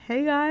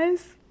Hey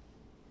guys.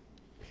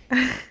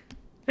 This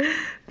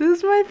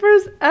is my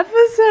first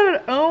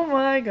episode. Oh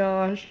my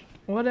gosh.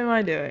 What am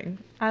I doing?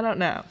 I don't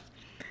know.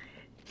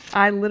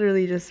 I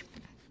literally just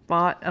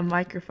bought a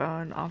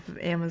microphone off of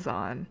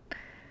Amazon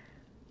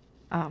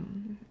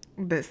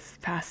this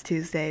past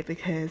Tuesday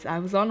because I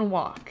was on a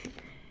walk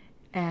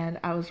and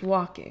I was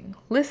walking,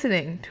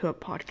 listening to a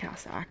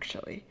podcast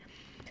actually.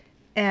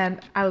 And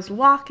I was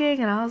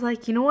walking and I was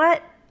like, you know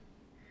what?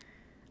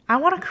 I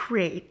want to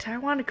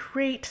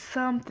create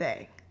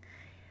something.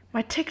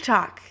 My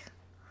TikTok,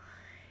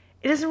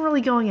 it isn't really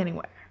going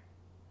anywhere.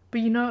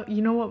 But you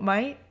know what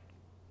might?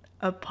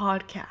 A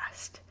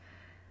podcast.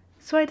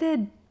 So I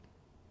did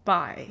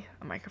buy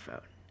a microphone.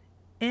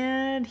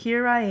 And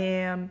here I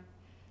am,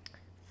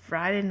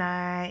 Friday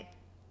night,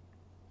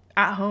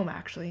 at home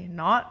actually,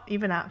 not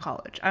even at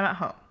college. I'm at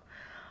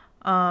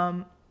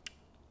home.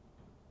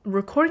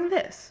 Recording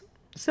this.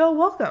 So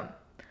welcome.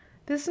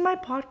 This is my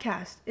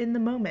podcast in the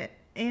moment.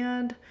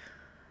 And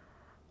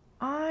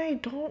I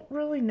don't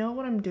really know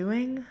what I'm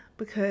doing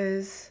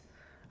because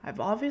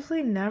I've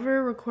obviously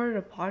never recorded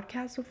a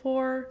podcast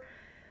before.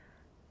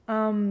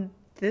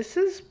 This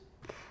is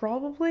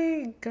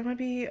probably gonna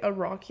be a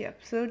rocky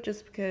episode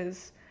just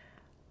because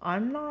I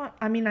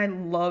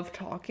love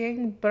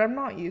talking, but I'm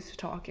not used to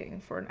talking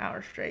for an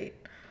hour straight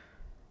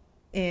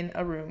in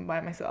a room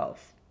by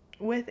myself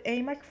with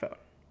a microphone.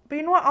 But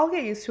you know what? I'll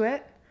get used to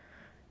it.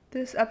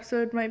 This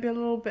episode might be a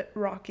little bit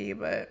rocky,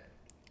 but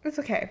it's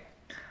okay.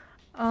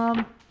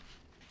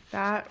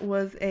 That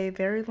was a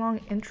very long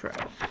intro,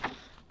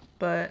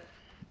 but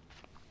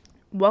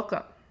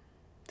welcome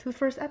to the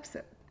first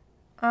episode.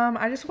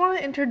 I just want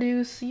to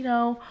introduce,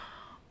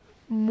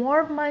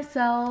 more of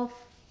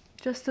myself,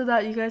 just so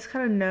that you guys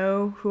kind of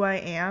know who I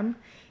am,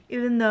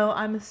 even though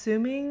I'm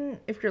assuming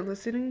if you're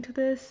listening to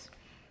this,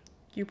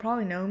 you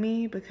probably know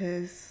me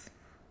because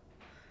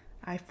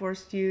I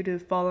forced you to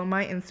follow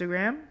my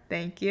Instagram.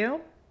 Thank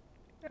you.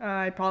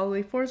 I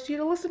probably forced you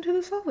to listen to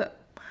this also.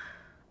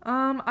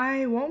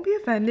 I won't be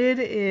offended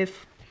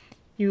if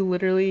you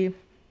literally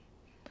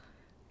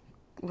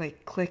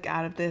click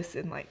out of this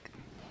in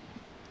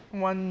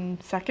 1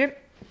 second,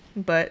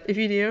 but if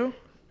you do,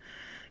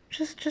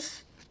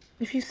 just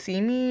if you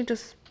see me,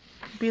 just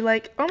be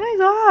like, oh my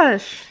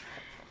gosh,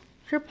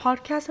 your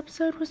podcast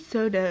episode was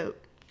so dope.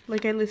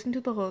 I listened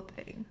to the whole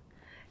thing,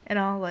 and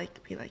I'll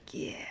be like,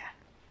 yeah.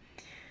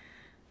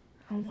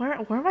 Where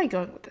am I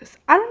going with this?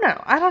 I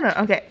don't know.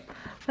 Okay,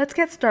 let's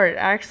get started.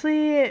 I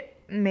actually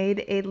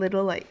made a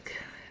little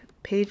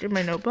page in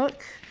my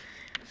notebook,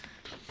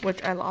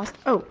 which I lost.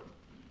 Oh,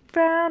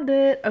 found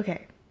it.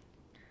 Okay.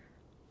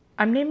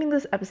 I'm naming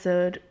this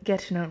episode Get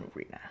to Know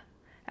Rina.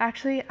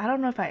 Actually, I don't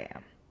know if I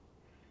am.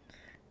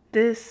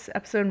 This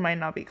episode might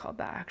not be called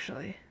that,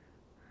 actually.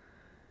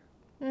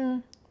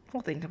 We'll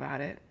think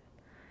about it.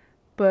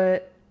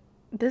 But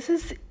this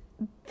is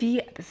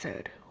the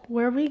episode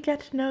where we get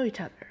to know each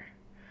other.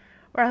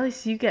 Or at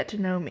least you get to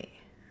know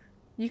me.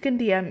 You can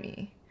DM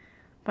me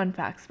fun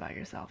facts about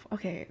yourself.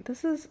 Okay,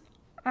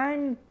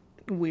 I'm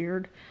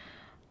weird.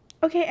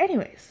 Okay,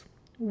 anyways.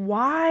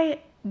 Why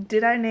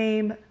did I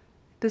name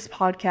this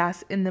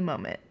podcast In the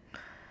Moment?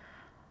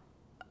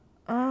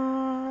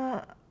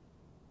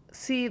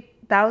 See,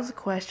 that was a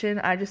question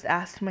I just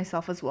asked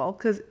myself as well,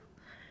 because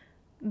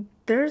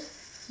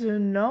there's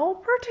no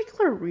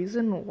particular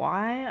reason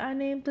why I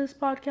named this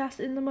podcast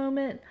In the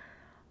Moment.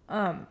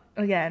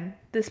 Again,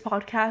 this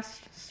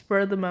podcast, spur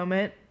of the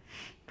moment.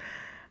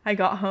 I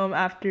got home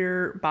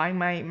after buying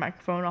my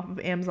microphone off of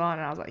Amazon,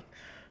 and I was like,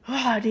 oh,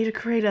 I need to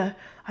create a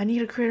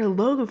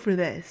logo for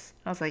this.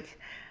 I was like,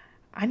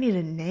 I need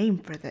a name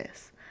for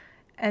this.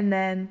 And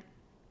then,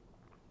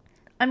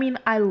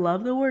 I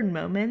love the word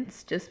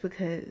moments just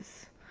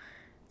because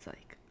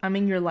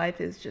it's your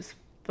life is just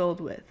filled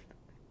with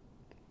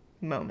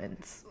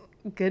moments.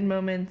 Good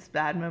moments,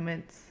 bad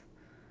moments,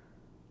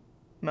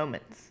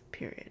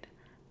 period.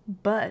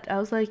 But I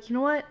was like, you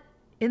know what?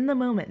 In the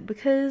moment,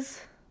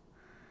 because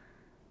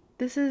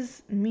this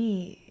is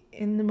me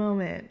in the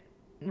moment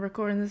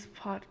recording this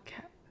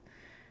podcast.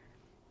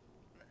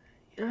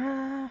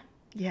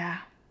 Yeah.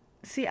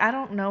 See, I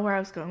don't know where I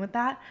was going with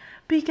that,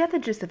 but you get the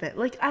gist of it.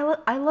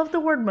 I love the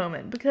word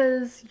moment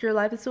because your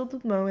life is filled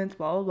with moments,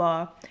 blah, blah,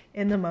 blah,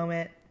 in the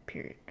moment,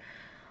 period.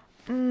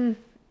 Who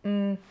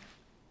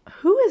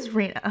is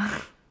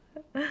Rina?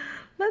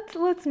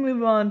 Let's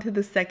move on to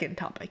the second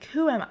topic.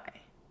 Who am I?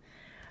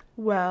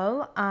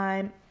 Well,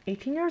 I'm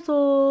 18 years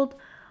old.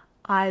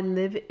 I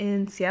live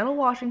in Seattle,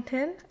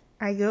 Washington.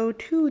 I go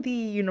to the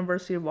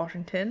University of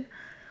Washington.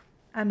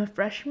 I'm a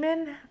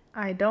freshman.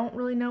 I don't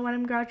really know when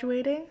I'm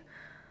graduating.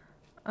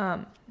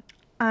 I'm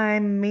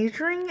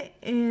majoring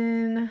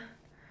in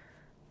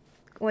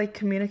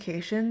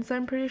communications,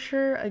 I'm pretty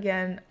sure.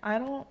 Again, I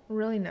don't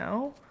really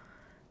know.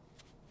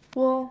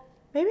 Well,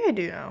 maybe I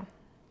do know.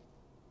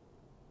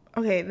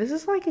 Okay, this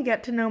is a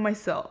get to know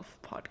myself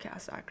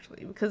podcast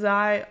actually, because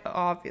I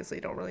obviously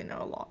don't really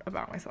know a lot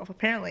about myself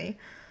apparently.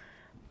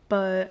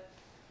 But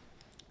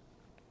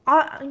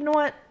you know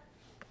what?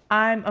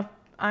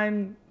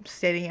 I'm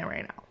stating it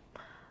right now.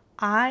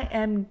 I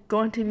am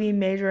going to be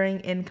majoring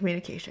in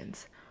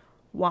communications.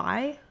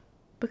 Why?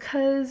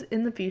 Because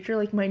in the future,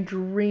 like my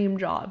dream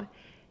job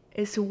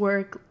is to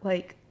work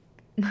like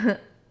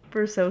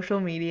for social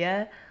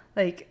media,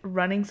 like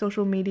running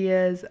social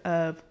medias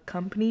of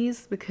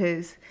companies,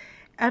 because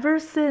ever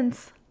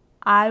since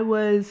I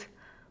was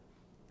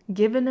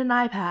given an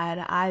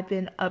iPad, I've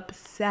been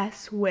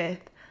obsessed with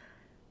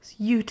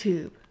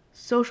YouTube,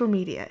 social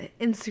media,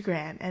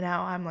 Instagram, and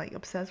now I'm like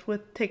obsessed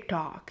with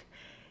TikTok.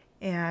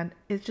 And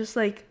it's just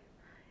like,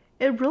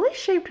 it really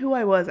shaped who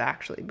I was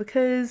actually,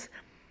 because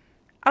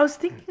I was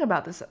thinking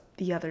about this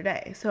the other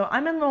day. So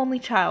I'm an only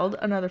child,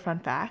 another fun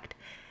fact.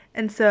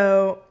 And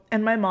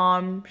my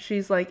mom,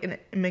 she's like an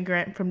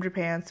immigrant from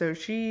Japan, so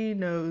she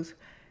knows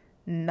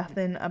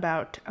nothing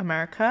about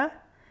America.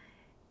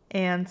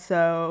 And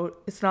so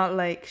it's not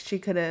like she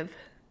could have,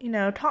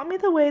 taught me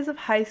the ways of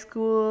high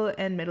school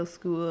and middle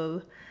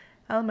school.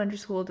 Elementary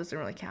school doesn't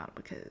really count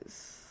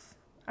because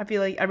I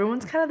feel like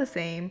everyone's kind of the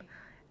same.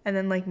 And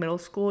then like middle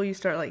school, you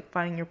start like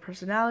finding your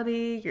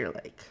personality. You're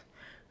like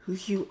who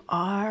you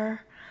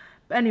are.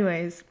 But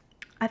anyways,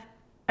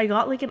 I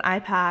got like an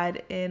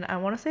iPad in, I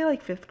want to say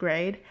like 5th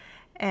grade.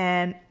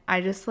 And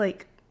I just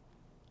like,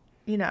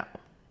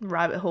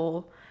 rabbit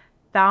hole,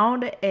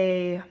 found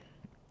a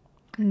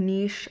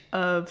niche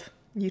of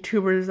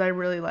YouTubers I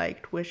really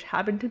liked, which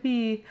happened to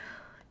be,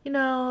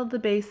 the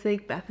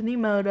basic Bethany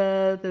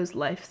Moda, those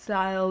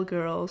lifestyle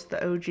girls,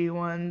 the OG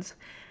ones.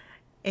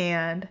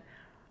 And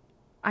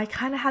I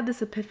kind of had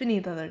this epiphany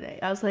the other day.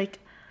 I was like,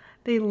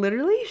 they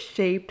literally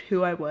shaped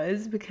who I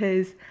was,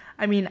 because,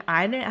 I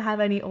didn't have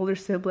any older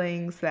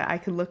siblings that I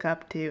could look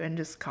up to and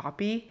just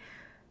copy.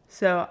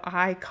 So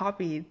I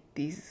copied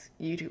these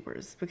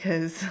YouTubers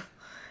because,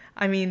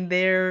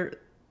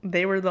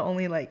 they were the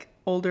only, like,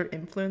 older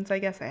influence I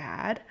guess I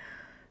had.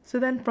 So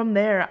then from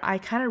there, I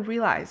kind of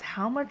realized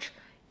how much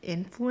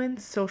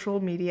influence social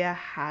media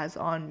has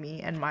on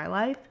me and my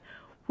life,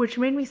 which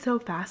made me so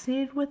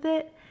fascinated with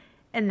it.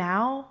 And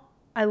now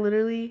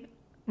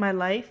my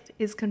life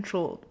is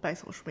controlled by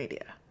social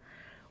media,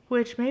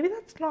 which maybe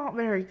that's not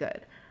very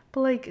good.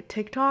 But like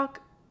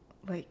TikTok,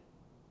 like,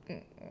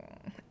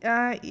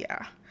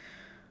 yeah.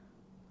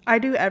 I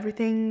do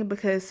everything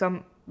because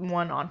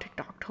someone on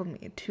TikTok told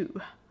me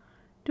to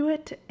do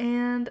it,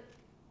 and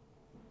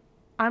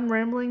I'm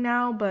rambling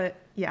now, but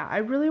yeah, I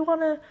really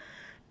want to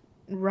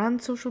run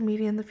social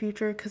media in the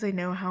future because I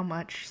know how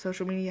much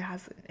social media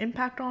has an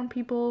impact on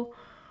people,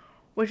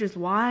 which is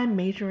why I'm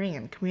majoring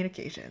in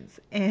communications.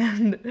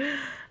 And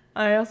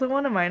I also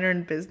want to minor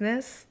in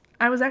business.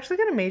 I was actually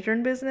going to major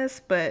in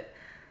business, but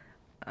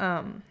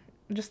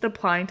just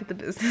applying to the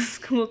business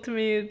school to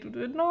me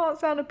did not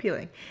sound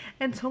appealing.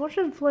 And so much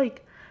of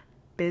like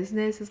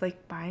business is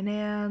like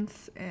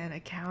finance and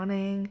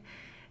accounting,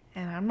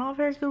 and I'm not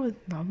very good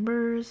with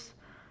numbers.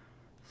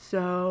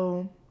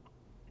 So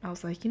I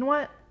was like, you know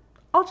what?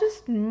 I'll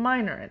just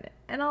minor in it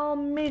and I'll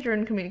major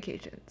in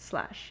communications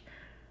slash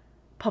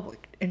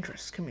public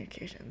interest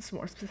communications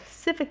more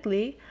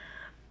specifically.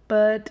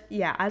 But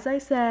yeah, as I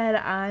said,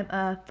 I'm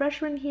a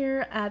freshman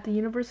here at the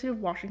University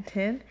of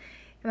Washington,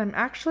 and I'm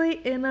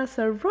actually in a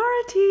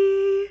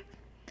sorority.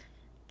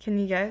 Can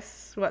you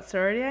guess what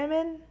sorority I'm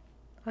in?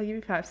 I'll give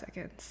you 5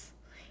 seconds.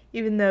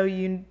 Even though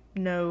you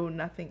know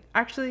nothing.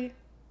 Actually,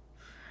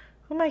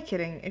 who am I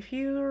kidding? If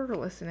you're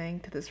listening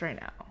to this right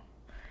now,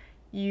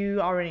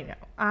 you already know.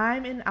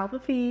 I'm in Alpha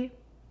Phi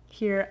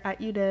here at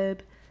UW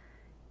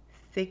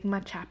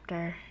Sigma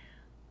chapter.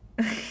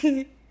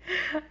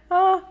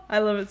 Oh, I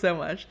love it so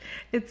much.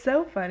 It's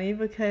so funny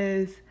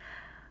because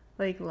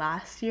like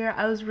last year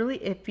I was really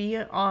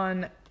iffy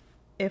on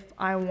if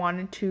I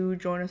wanted to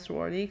join a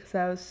sorority, because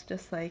I was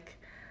just like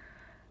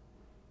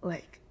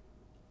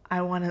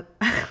I want to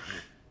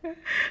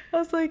I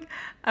was like,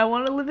 I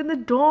want to live in the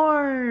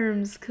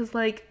dorms because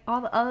like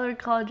all the other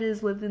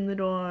colleges lived in the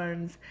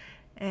dorms,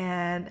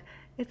 and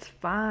it's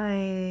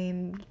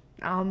fine.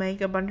 I'll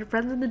make a bunch of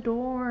friends in the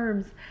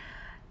dorms.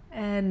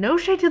 And no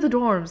shade to the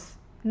dorms.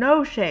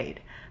 No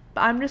shade.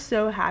 But I'm just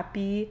so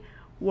happy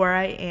where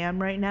I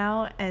am right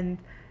now, and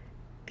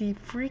the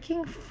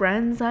freaking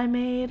friends I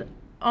made.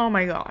 Oh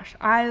my gosh.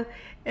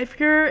 If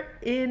you're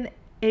in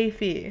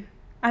AFI,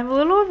 I'm a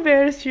little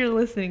embarrassed you're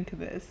listening to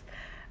this.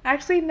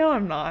 Actually, no,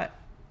 I'm not.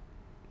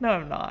 No,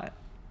 I'm not.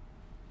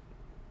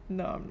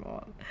 No, I'm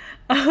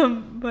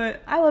not.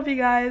 But I love you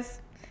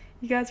guys.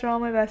 You guys are all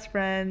my best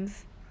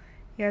friends.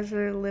 You guys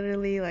are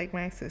literally like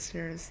my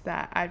sisters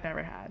that I've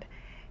never had.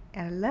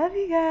 And I love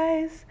you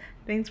guys.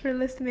 Thanks for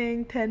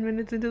listening 10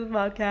 minutes into the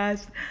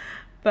podcast.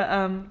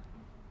 But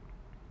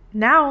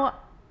now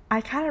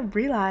I kind of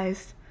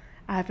realized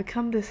I've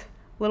become this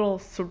little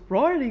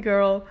sorority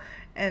girl,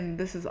 and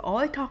this is all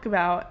I talk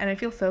about, and I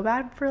feel so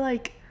bad for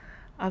like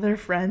other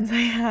friends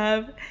I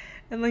have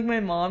and like my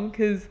mom,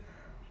 because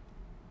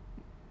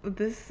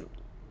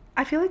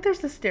I feel like there's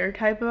this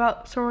stereotype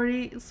about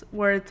sororities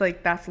where it's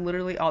like that's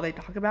literally all they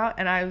talk about,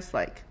 and I was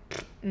like,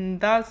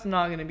 that's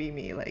not gonna be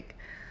me. Like,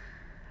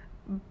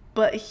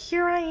 but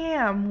here I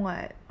am,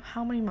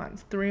 how many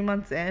months? 3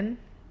 months in,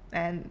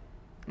 and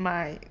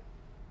my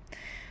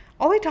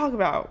all they talk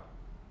about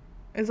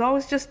is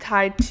always just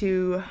tied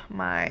to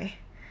my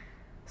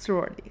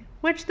sorority,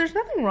 which there's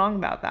nothing wrong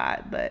about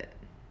that, but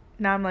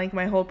now I'm like,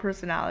 my whole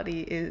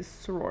personality is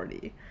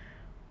sorority.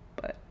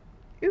 But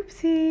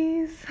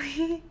oopsies.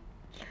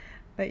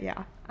 But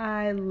yeah,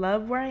 I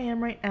love where I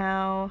am right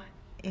now,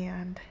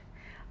 and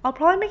I'll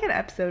probably make an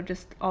episode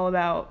just all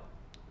about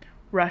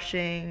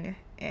rushing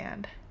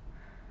and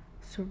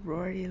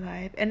sorority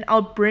life, and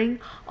I'll bring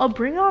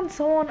on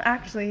someone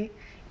actually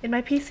in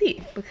my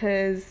PC,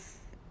 because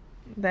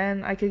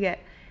then I could get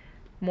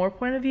more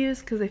point of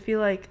views, because I feel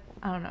like,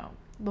 I don't know,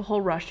 the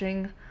whole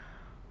rushing,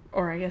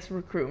 or I guess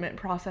recruitment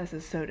process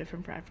is so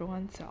different for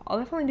everyone, so I'll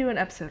definitely do an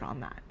episode on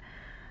that.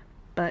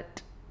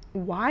 But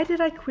why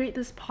did I create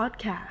this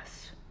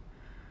podcast?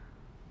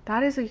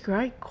 That is a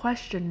great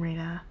question,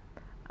 Rina.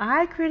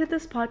 I created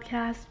this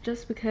podcast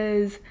just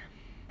because,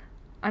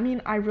 I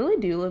mean, I really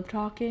do love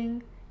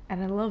talking,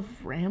 and I love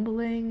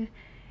rambling,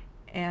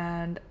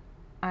 and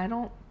I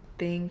don't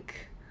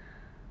think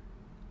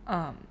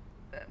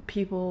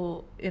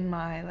people in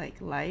my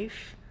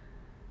life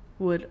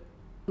would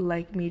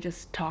like me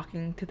just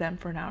talking to them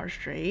for an hour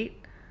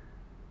straight.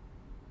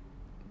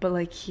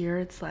 But here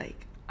it's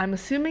like, I'm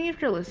assuming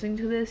if you're listening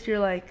to this, you're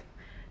like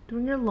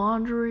doing your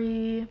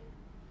laundry,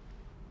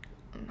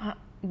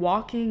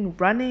 walking,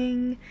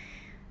 running.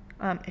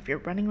 If you're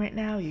running right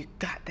now, you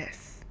got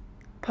this.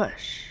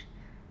 Push.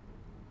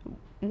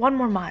 One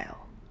more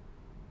mile.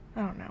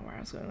 I don't know where I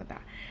was going with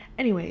that.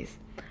 Anyways,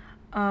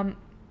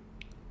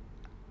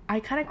 I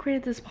kind of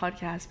created this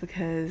podcast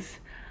because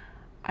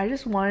I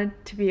just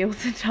wanted to be able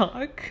to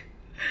talk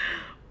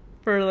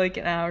for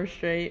an hour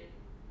straight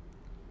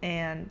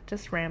and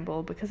just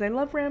ramble, because I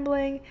love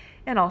rambling,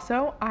 and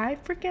also I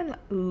freaking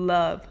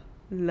love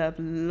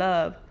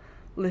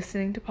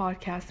listening to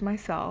podcasts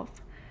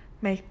myself.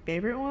 My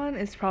favorite one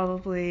is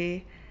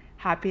probably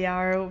Happy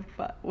Hour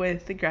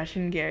with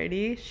Gretchen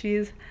Garrity.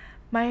 She's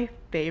my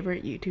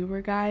favorite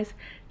YouTuber, guys.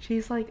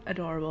 She's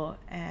adorable,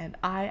 and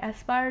I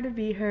aspire to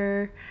be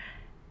her.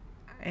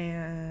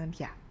 And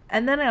yeah,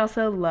 and then I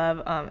also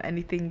love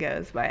Anything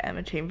Goes by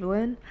Emma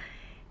Chamberlain,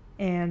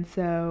 and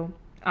so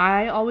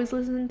I always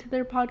listen to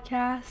their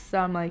podcasts. So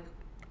I'm like,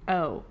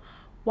 oh,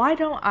 why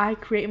don't I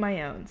create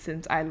my own,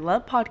 since I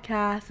love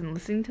podcasts and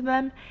listening to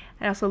them,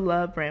 and I also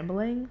love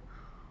rambling.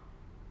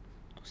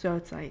 So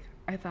it's I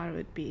thought it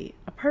would be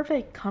a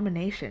perfect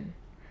combination.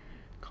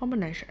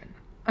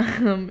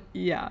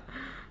 Yeah.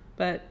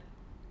 But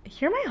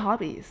here are my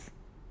hobbies.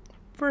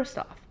 First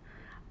off,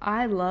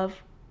 I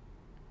love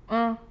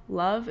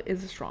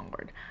is a strong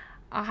word.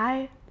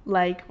 I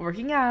like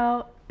working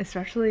out,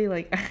 especially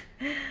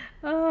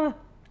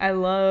I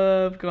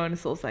love going to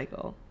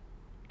SoulCycle.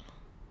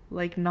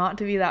 Not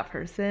to be that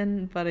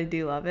person, but I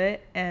do love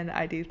it, and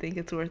I do think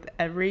it's worth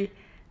every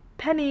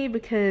penny,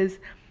 because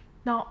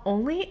not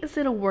only is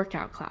it a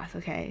workout class,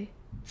 okay?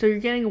 So you're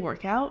getting a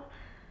workout.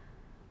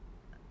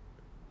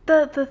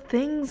 The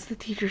things the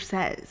teacher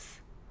says,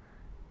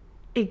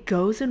 it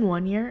goes in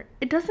one ear,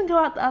 it doesn't go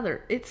out the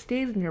other. It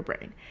stays in your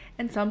brain.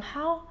 And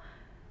somehow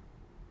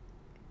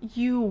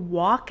you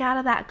walk out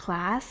of that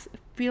class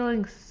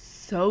feeling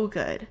so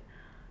good.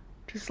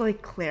 Just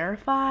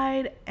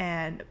clarified,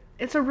 and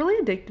it's a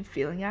really addictive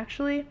feeling,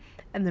 actually.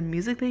 And the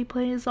music they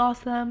play is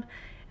awesome.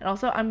 And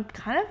also I'm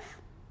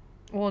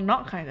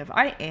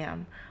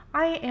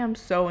I am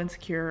so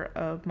insecure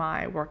of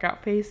my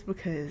workout face,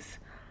 because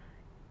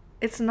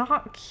it's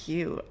not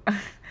cute.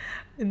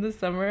 In the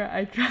summer,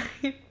 I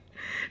tried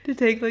to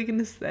take an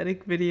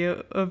aesthetic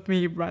video of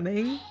me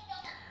running.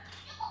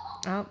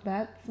 Oh,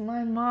 that's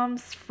my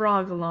mom's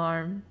frog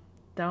alarm.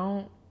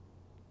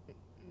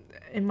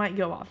 It might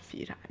go off a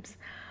few times.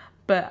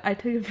 But I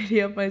took a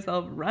video of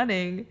myself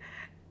running,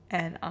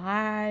 and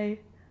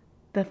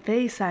the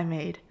face I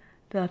made,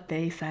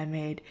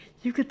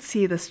 you could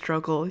see the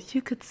struggle,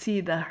 you could see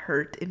the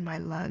hurt in my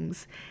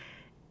lungs.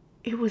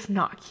 It was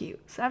not cute.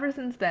 So ever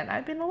since then,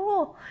 I've been a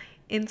little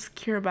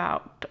insecure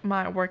about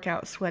my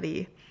workout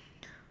sweaty,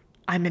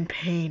 I'm in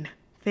pain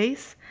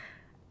face.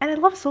 And I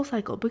love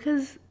SoulCycle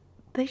because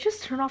they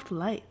just turn off the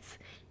lights.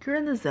 You're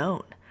in the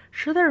zone.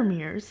 Sure, there are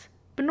mirrors,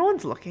 but no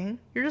one's looking.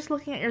 You're just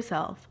looking at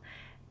yourself.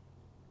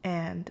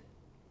 And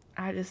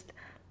I just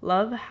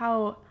love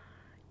how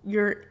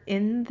you're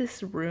in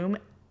this room,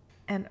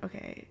 and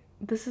okay,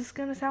 this is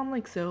gonna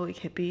sound so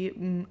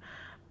hippie,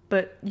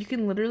 but you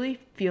can literally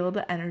feel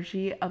the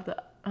energy of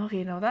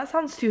okay, no, that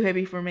sounds too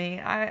hippie for me.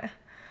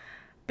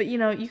 But you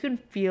can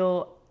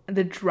feel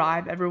the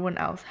drive everyone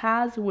else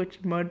has,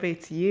 which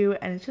motivates you,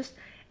 and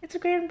it's a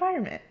great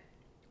environment.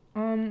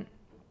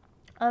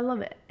 I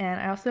love it.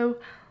 And I also,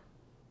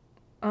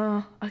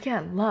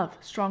 again, love,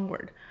 strong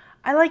word.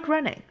 I like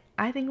running.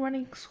 I think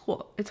running's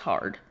cool. It's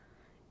hard.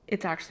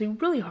 It's actually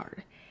really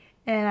hard.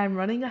 And I'm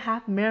running a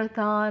half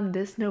marathon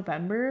this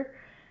November.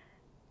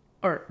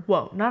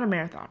 Not a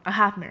marathon, a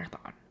half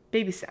marathon.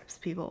 Baby steps,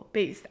 people,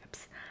 baby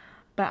steps.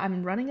 But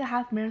I'm running a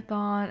half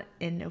marathon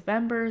in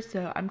November,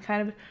 so I'm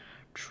kind of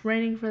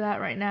training for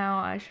that right now.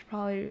 I should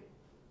probably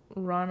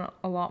run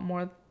a lot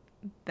more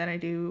than I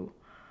do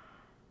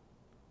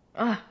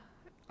uh,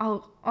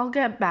 I'll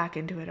get back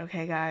into it,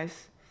 okay,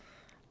 guys.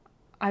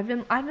 I've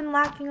been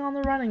lacking on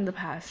the running the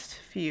past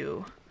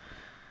few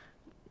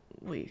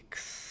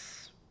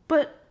weeks.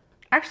 But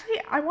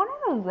actually, I went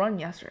on a run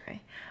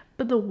yesterday.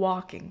 But the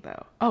walking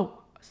though. Oh,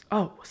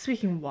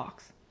 speaking of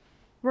walks,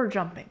 we're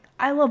jumping.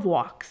 I love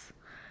walks.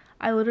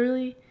 I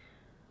literally,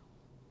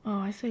 oh,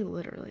 I say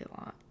literally a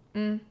lot.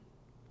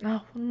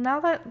 Oh, now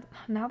that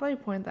I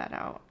point that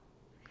out,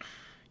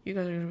 you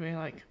guys are gonna be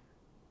like,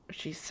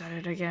 she said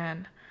it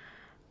again.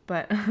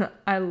 But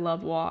I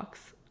love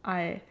walks.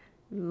 I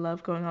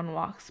love going on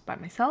walks by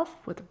myself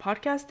with a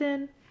podcast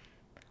in.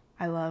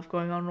 I love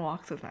going on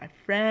walks with my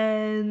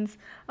friends.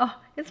 Oh,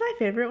 it's my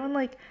favorite one,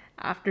 like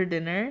after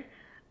dinner.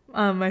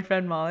 My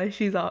friend Molly,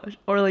 she's all,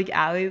 or like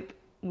Allie,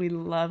 we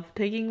love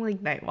taking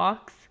like night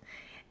walks.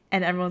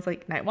 And everyone's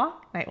like, night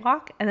walk, night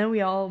walk. And then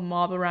we all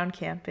mob around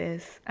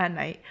campus at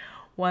night.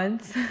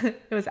 Once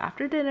it was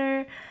after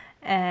dinner,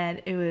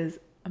 and it was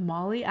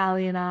Molly,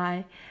 Allie, and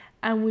I.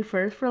 And we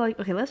first were like,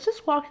 okay, let's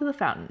just walk to the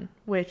fountain,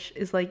 which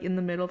is like in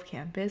the middle of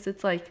campus.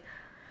 It's like,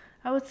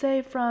 I would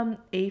say from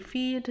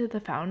AFI to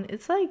the fountain,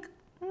 it's like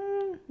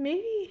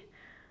maybe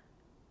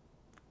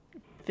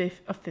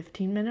a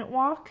 15-minute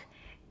walk.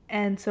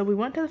 And so we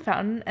went to the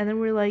fountain, and then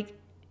we were like,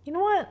 you know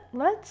what?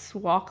 Let's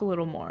walk a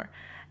little more.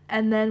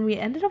 And then we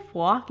ended up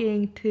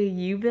walking to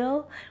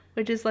Uville,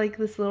 which is like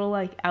this little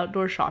like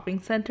outdoor shopping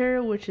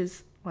center, which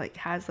is like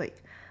has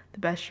like the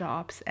best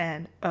shops.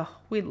 And oh,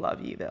 we love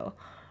Uville.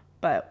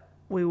 But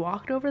we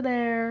walked over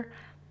there,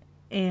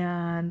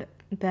 and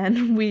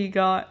then we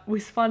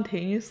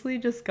spontaneously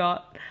just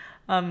got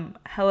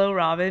Hello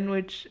Robin,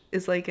 which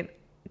is like a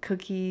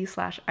cookie /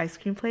 ice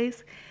cream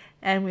place,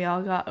 and we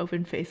all got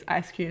open face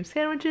ice cream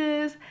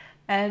sandwiches,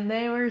 and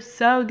they were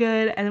so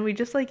good. And then we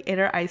just like ate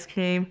our ice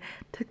cream,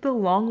 took the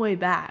long way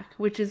back,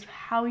 which is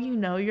how you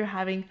know you're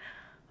having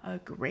a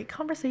great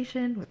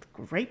conversation with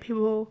great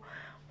people,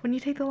 when you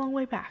take the long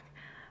way back.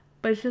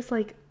 But it's just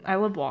like, I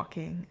love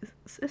walking,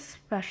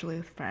 especially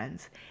with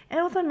friends.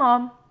 And with my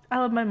mom. I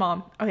love my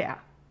mom. Oh yeah.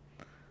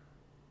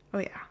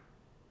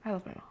 I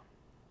love my mom.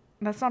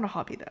 That's not a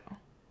hobby though.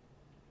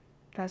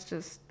 That's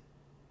just,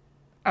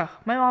 my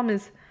mom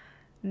is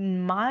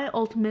my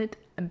ultimate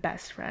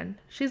best friend.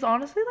 She's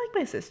honestly like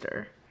my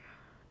sister.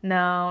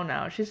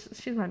 No,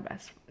 she's my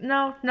best.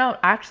 No,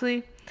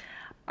 actually,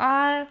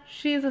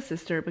 she's a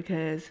sister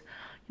because,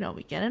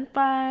 we get in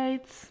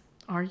fights,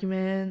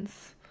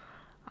 arguments.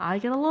 I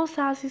get a little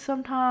sassy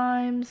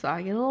sometimes.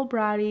 I get a little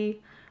bratty.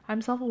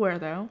 I'm self-aware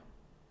though.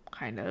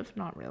 Kind of,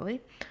 not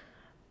really.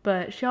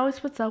 But she always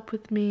puts up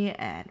with me,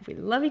 and we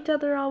love each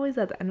other always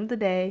at the end of the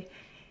day.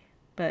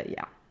 But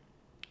yeah.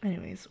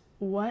 Anyways,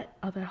 what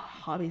other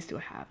hobbies do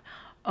I have?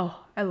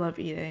 Oh, I love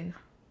eating.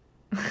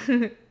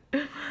 I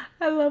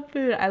love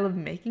food. I love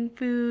making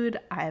food.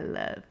 I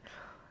don't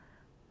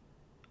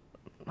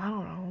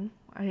know.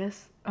 I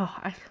guess,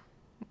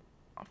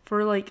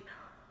 for like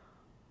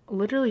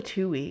literally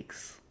 2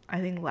 weeks, I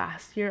think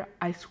last year,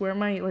 I swear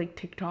my like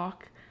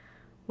TikTok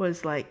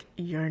was like,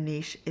 your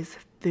niche is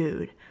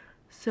food.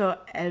 So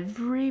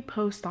every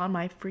post on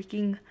my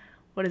freaking,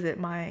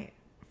 my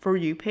For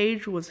You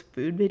page was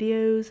food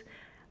videos,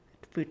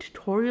 food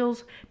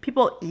tutorials,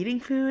 people eating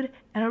food,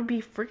 and I would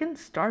be freaking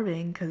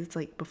starving because it's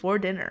like before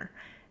dinner.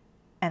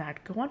 And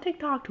I'd go on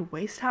TikTok to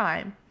waste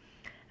time.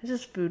 It's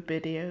just food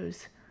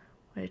videos,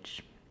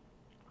 which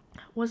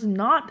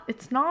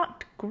it's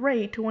not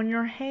great when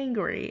you're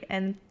hangry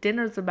and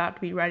dinner's about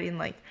to be ready in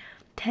like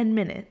 10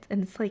 minutes.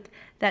 And it's like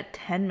that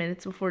 10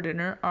 minutes before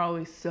dinner are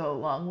always so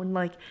long when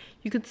like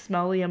you could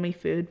smell the yummy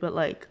food, but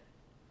like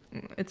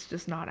it's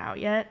just not out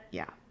yet.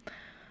 Yeah.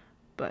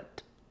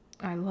 But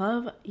I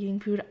love eating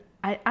food.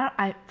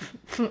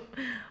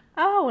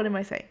 Oh, what am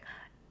I saying?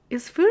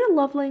 Is food a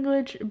love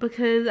language?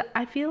 Because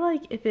I feel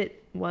like if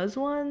it was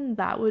one,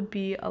 that would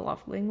be a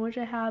love language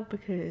I have,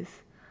 because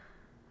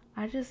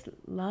I just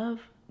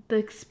love the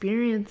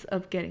experience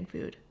of getting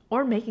food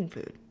or making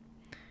food.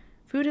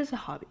 Food is a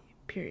hobby,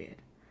 period.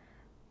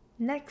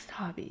 Next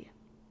hobby,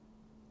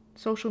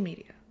 social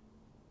media.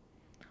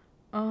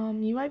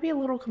 You might be a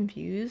little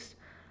confused.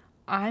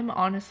 I'm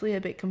honestly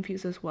a bit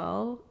confused as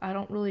well. I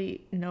don't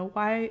really know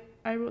why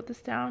I wrote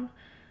this down,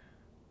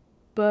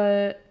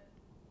 but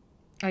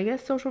I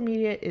guess social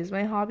media is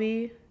my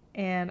hobby,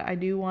 and I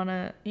do want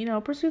to,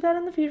 pursue that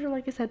in the future,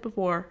 like I said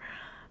before.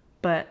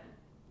 But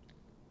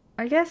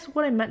I guess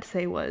what I meant to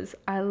say was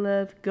I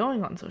love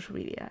going on social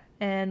media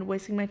and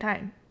wasting my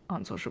time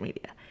on social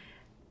media.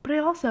 But I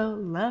also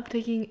love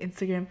taking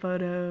Instagram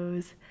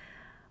photos.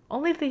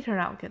 Only if they turn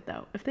out good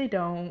though. If they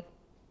don't,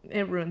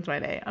 it ruins my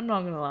day. I'm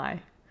not gonna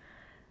lie.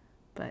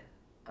 But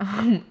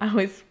I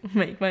always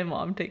make my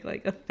mom take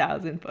like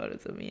 1,000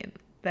 photos of me, and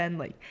then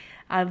like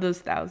out of those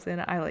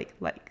 1,000, I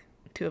like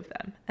 2 of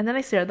them. And then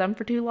I stare at them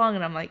for too long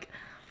and I'm like,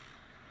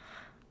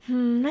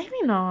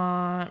 maybe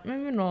not.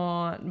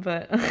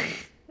 But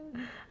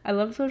I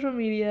love social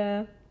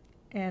media.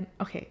 And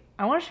okay,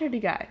 I want to share with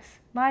you guys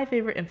my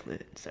favorite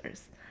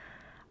influencers.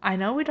 I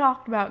know we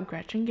talked about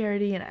Gretchen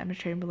Garrity and Emma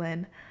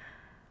Chamberlain,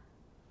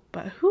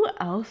 But who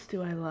else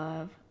do I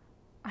love?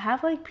 I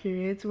have like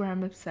periods where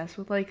I'm obsessed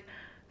with like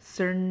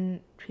certain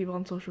people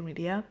on social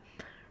media.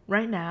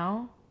 Right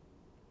now,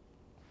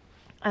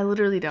 I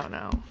literally don't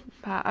know.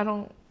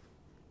 I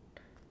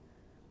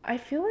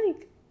feel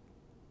like,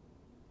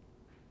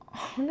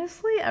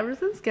 honestly, ever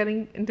since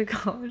getting into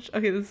college,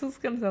 okay, this is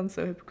gonna sound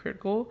so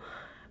hypocritical,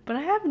 but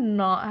I have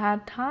not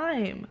had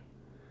time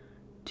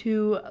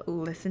to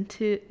listen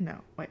to,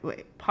 no,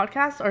 wait,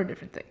 podcasts are a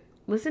different thing.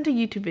 Listen to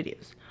YouTube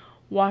videos,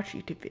 watch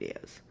YouTube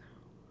videos.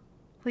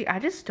 Like, I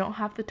just don't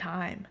have the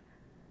time.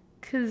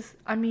 Because,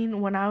 I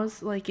mean, when I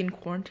was, like, in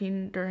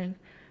quarantine during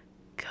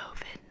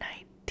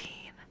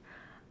COVID-19,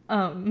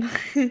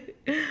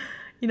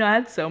 I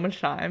had so much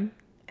time,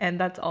 and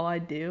that's all I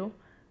do.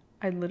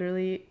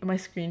 My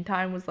screen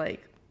time was,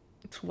 like,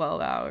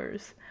 12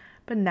 hours.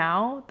 But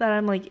now that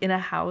I'm, like, in a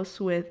house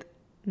with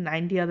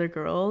 90 other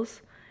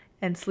girls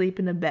and sleep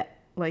in a bed,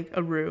 like,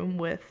 a room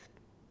with,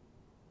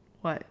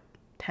 10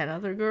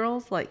 other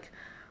girls? Like,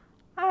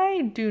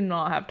 I do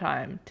not have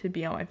time to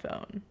be on my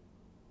phone.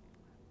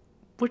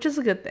 Which is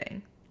a good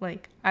thing.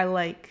 Like, I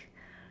like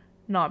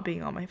not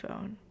being on my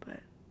phone.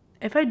 But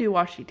if I do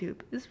watch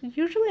YouTube, it's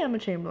usually Emma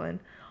Chamberlain.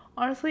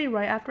 Honestly,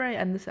 right after I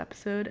end this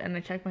episode and I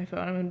check my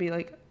phone, I'm going to be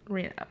like,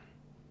 Rina,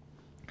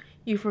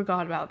 you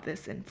forgot about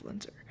this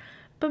influencer.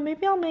 But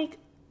maybe I'll make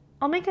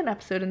an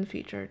episode in the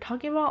future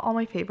talking about all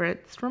my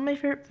favorites, from my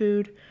favorite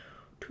food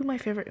to my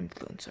favorite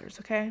influencers,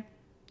 okay?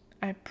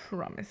 I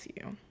promise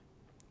you.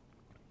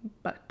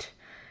 But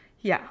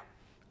yeah,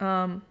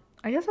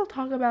 I guess I'll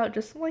talk about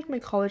just like my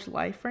college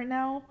life right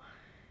now,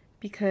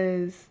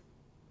 because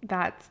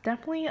that's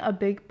definitely a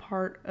big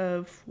part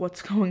of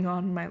what's going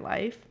on in my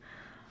life.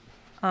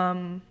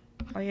 Like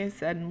I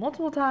said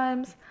multiple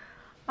times,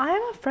 I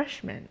am a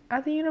freshman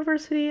at the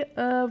University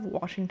of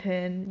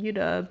Washington,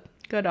 UW,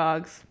 go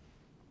Dogs.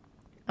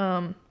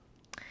 The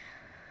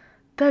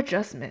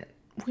adjustment.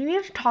 We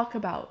need to talk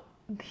about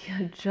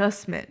the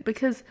adjustment,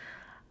 because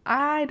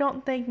I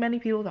don't think many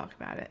people talk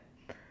about it.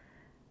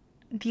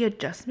 The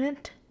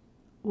adjustment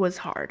was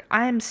hard.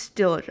 I am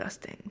still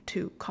adjusting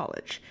to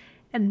college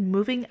and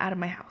moving out of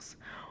my house,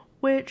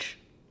 which,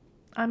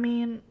 I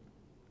mean,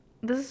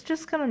 this is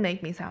just gonna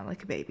make me sound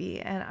like a baby,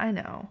 and I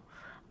know.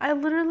 I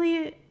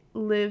literally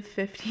live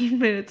 15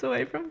 minutes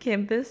away from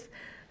campus,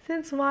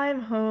 since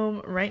I'm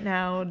home right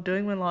now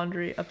doing my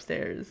laundry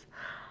upstairs.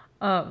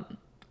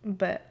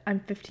 But I'm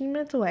 15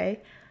 minutes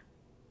away,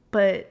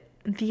 but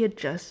the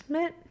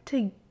adjustment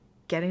to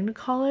getting to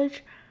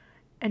college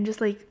and just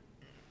like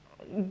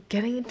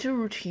getting into a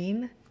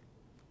routine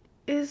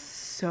is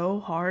so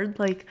hard.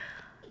 Like,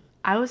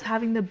 I am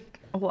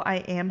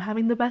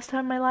having the best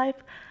time of my life,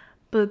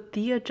 but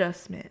the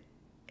adjustment,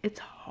 it's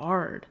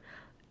hard.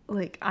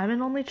 Like, I'm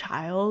an only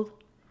child,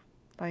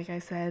 like I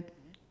said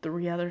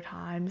 3 other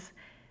times.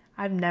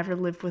 I've never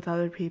lived with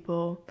other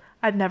people.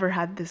 I've never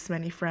had this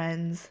many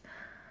friends.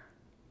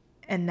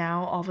 And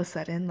now all of a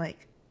sudden,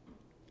 like,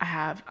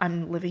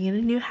 I'm living in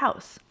a new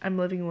house. I'm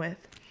living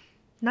with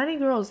 90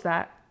 girls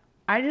that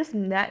I just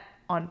met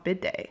on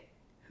bid day,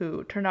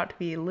 who turned out to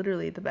be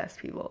literally the best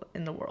people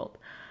in the world.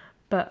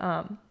 But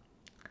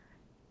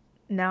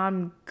now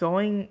I'm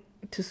going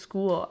to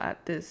school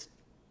at this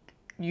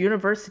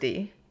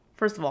university.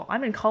 First of all,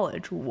 I'm in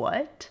college.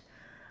 What?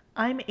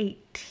 I'm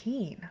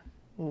 18.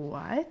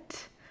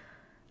 What?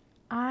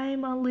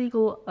 I'm a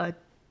legal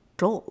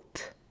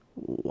adult.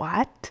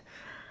 What?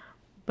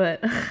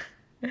 But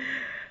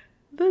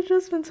the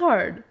adjustment's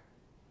hard.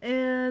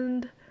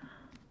 And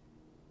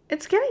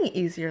it's getting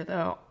easier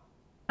though.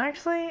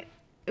 Actually,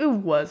 it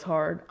was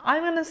hard.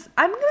 I'm gonna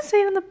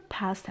say it in the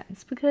past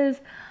tense,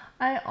 because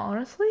I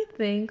honestly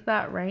think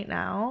that right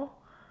now,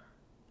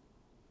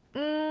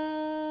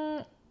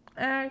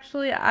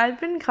 actually, I've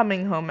been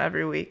coming home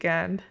every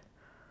weekend.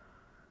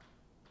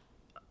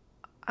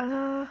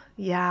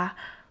 Yeah.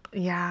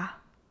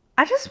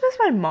 I just miss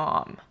my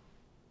mom.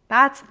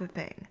 That's the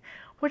thing.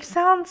 Which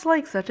sounds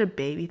like such a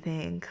baby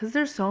thing, because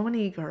there's so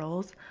many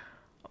girls,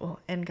 well,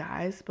 and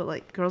guys, but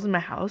like girls in my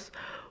house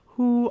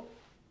who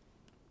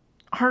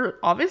are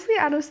obviously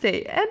out of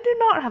state and do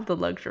not have the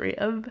luxury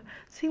of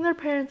seeing their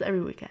parents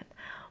every weekend.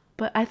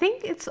 But I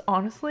think it's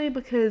honestly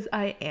because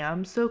I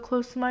am so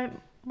close to my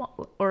mom,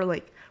 or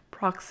like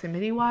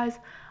proximity wise,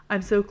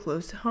 I'm so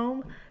close to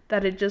home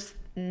that it just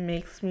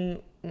makes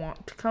me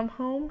want to come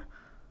home.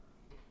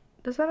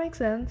 Does that make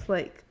sense?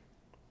 Like,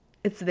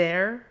 it's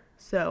there,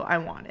 so I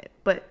want it.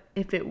 But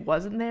if it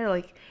wasn't there,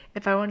 like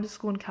if I went to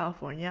school in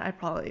California, I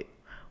probably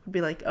would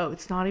be like, oh,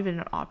 it's not even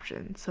an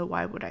option, so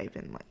why would I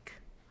even like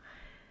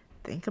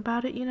think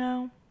about it,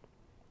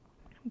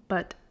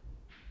 But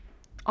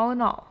all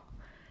in all,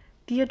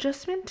 the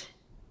adjustment,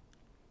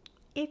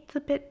 it's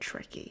a bit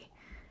tricky,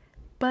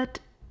 but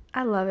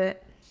I love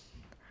it.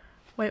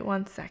 Wait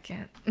 1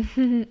 second.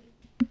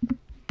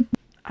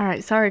 All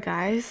right, sorry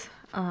guys.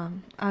 I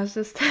was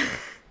just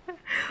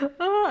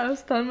I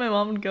was telling my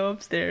mom to go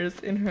upstairs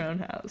in her own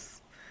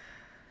house.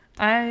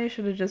 I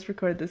should have just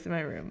recorded this in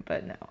my room,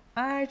 but no.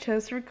 I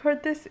chose to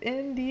record this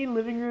in the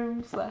living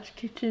room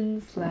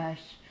 /kitchen/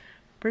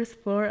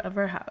 first floor of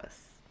our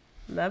house.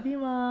 Love you,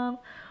 Mom.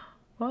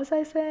 What was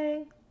I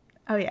saying?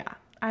 Oh yeah,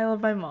 I love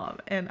my mom,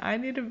 and I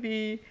need to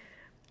be,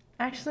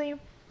 actually,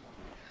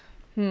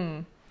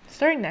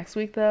 starting next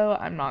week though,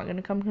 I'm not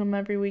gonna come home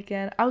every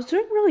weekend. I was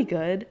doing really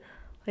good,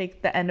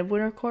 like the end of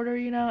winter quarter,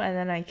 and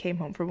then I came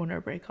home for winter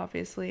break,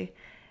 obviously,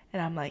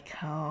 and I'm like,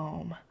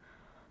 home.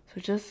 So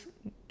just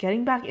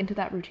getting back into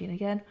that routine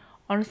again.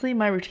 Honestly,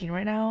 my routine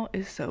right now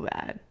is so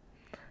bad.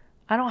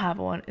 I don't have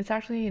one. It's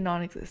actually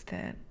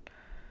non-existent.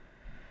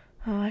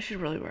 I should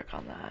really work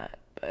on that,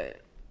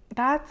 but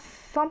that's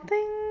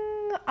something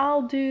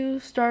I'll do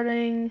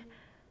starting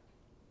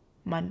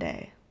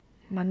Monday.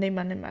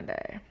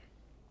 Monday.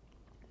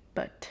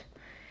 But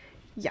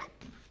yeah.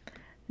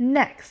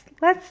 Next,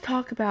 let's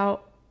talk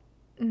about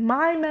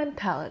my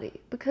mentality,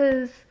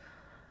 because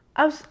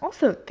I was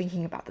also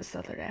thinking about this the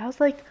other day. I was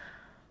like,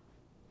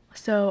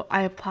 so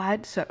I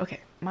applied. So,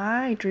 okay,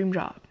 my dream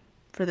job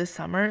for this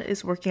summer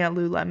is working at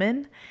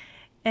Lululemon.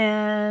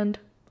 And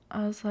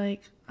I was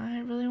like, I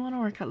really want to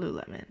work at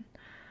Lululemon.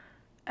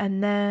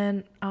 And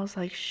then I was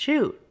like,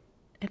 shoot,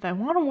 if I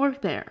want to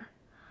work there,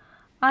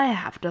 I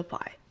have to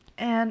apply.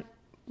 And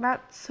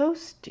that's so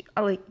stupid.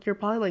 Like, you're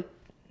probably like,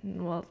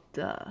 well,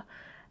 duh.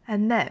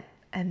 And then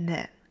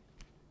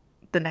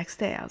the next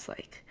day I was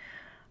like,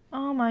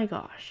 oh my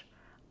gosh,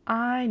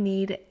 I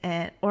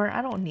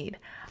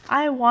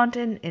want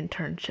an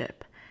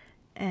internship.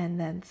 And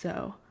then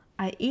so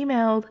I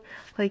emailed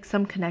like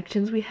some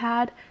connections we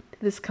had to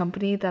this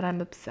company that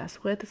I'm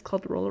obsessed with. It's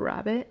called Roller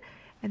Rabbit,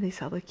 and they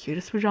sell the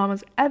cutest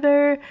pajamas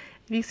ever.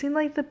 Have you seen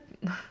like the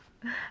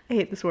I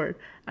hate this word.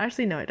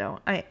 Actually, no, I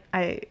don't.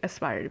 I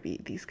aspire to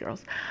be these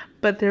girls.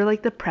 But they're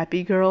like the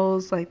preppy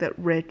girls, like the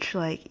rich,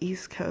 like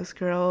East Coast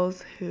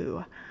girls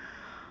who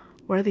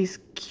wear these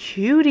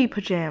cutie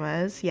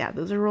pajamas. Yeah,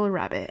 those are Roller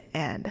Rabbit.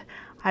 And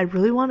I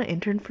really want to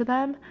intern for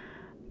them.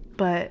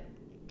 But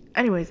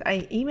anyways,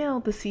 I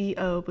emailed the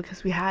CEO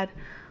because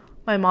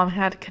my mom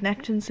had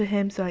connections to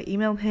him. So I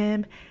emailed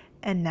him.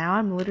 And now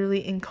I'm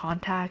literally in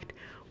contact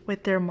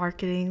with their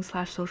marketing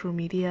 / social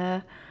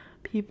media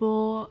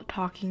people,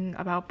 talking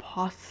about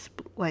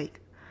possible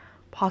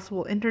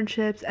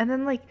internships. And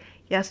then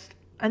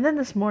and then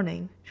this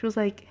morning she was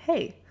like,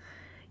 hey,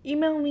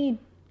 email me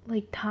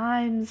like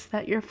times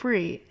that you're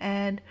free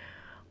and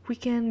we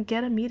can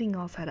get a meeting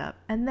all set up.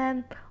 And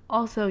then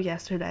also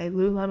yesterday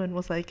Lululemon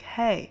was like,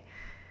 hey,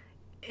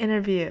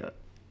 your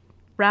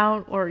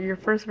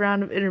first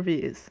round of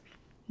interviews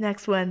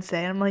next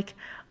Wednesday. And I'm like,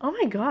 oh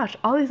my gosh,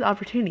 all these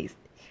opportunities.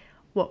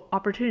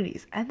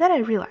 And then I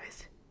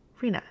realized,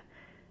 Rina,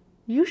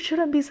 you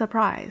shouldn't be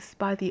surprised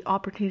by the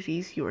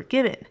opportunities you were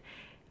given.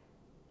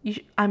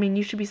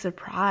 You should be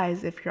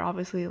surprised if you're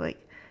obviously like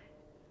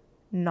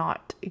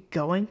not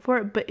going for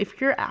it. But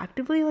if you're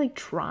actively like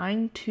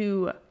trying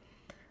to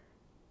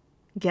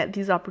get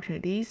these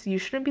opportunities, you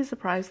shouldn't be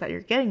surprised that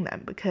you're getting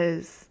them,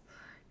 because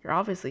you're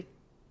obviously...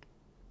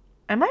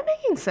 Am I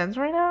making sense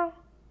right now?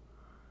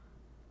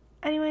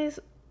 Anyways,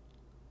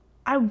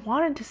 I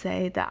wanted to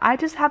say that I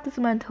just have this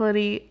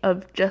mentality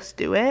of just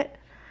do it.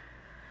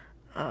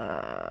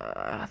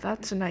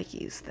 That's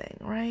Nike's thing,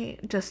 right?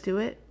 Just do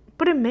it.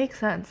 But it makes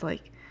sense.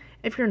 Like,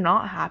 if you're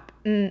not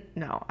happy...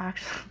 No,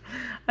 actually,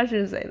 I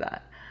shouldn't say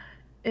that.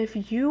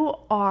 If you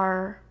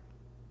are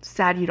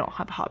sad you don't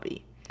have a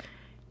hobby,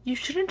 you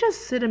shouldn't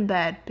just sit in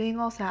bed being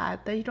all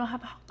sad that you don't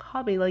have a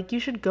hobby. Like, you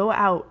should go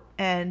out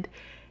and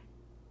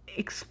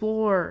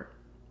explore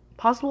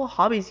possible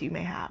hobbies you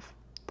may have.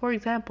 For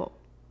example,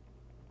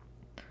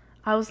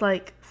 I was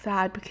like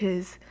sad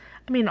because,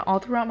 all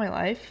throughout my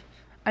life,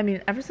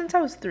 ever since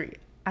I was 3,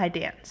 I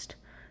danced.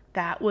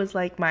 That was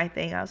like my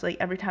thing. I was like,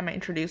 every time I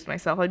introduced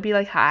myself, I'd be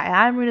like, hi,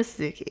 I'm Rina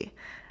Suzuki.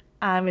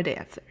 I'm a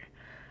dancer.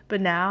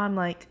 But now I'm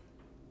like,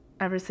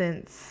 ever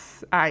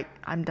since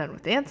I'm done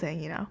with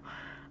dancing,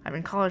 I'm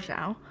in college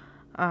now.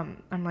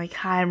 I'm like,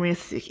 hi, I'm Rina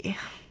Suzuki.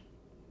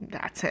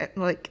 That's it.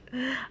 Like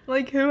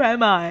who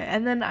am I?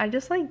 And then I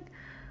just like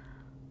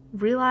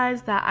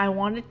realized that I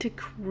wanted to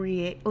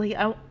create, like,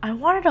 I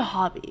wanted a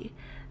hobby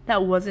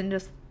that wasn't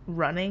just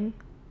running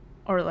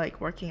or like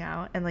working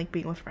out and like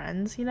being with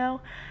friends, And I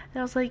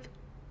was like,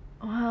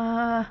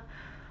 I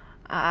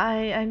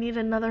need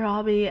another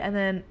hobby. And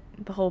then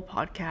the whole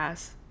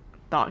podcast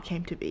thought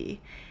came to be,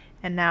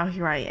 and now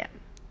here I am,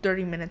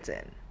 30 minutes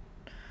in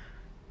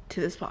to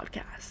this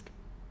podcast.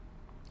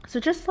 So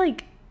just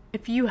like,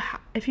 if you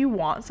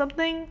want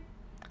something,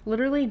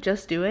 literally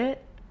just do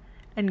it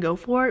and go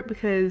for it,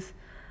 because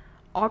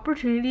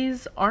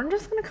opportunities aren't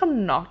just gonna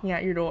come knocking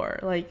at your door.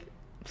 Like,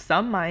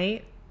 some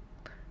might,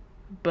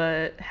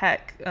 but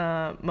heck,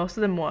 most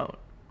of them won't.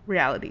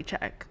 Reality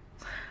check.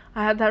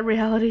 I had that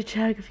reality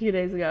check a few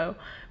days ago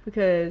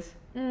because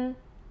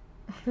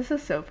this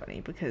is so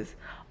funny, because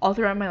all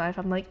throughout my life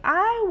I'm like,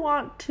 I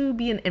want to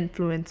be an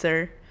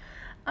influencer.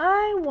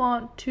 I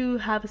want to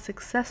have a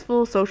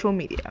successful social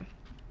media.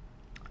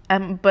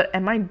 But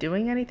am I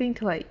doing anything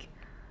to like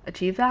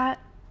achieve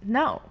that?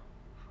 No.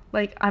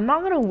 Like, I'm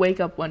not gonna wake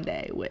up one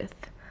day with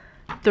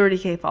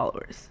 30K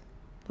followers.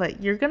 Like,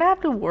 you're gonna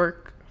have to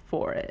work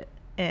for it.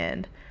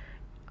 And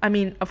I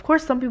mean, of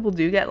course, some people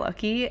do get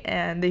lucky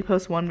and they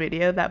post one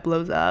video that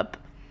blows up.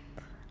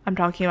 I'm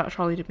talking about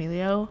Charlie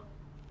D'Amelio.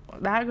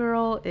 That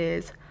girl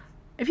is,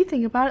 if you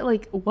think about it,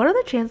 like, what are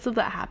the chances of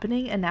that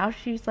happening? And now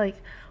she's like,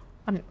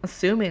 I'm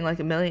assuming like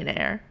a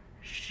millionaire.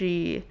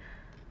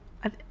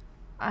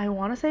 I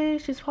want to say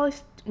she's probably,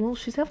 well,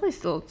 she's definitely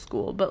still at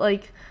school, but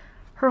like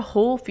her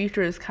whole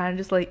future is kind of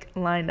just like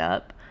lined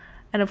up.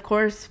 And of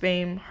course,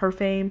 her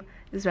fame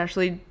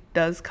especially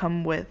does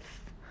come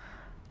with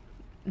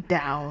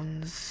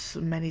downs,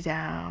 many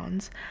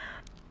downs.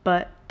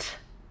 But,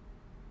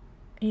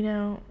 you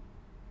know,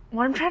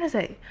 what I'm trying to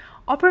say,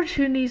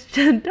 opportunities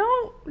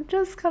don't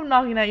just come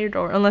knocking at your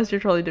door unless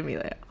you're Charlie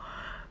D'Amelio.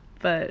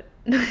 But,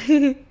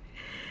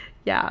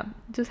 yeah,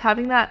 just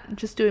having that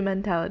just do it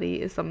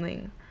mentality is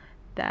something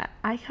that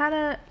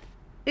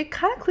it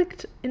kind of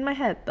clicked in my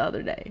head the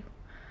other day.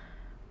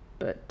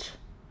 But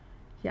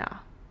yeah,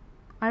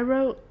 I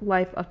wrote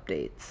life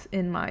updates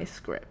in my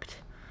script,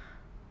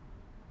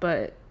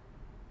 but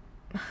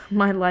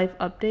my life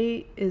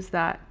update is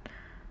that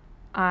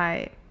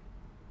I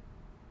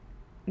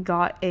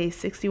got a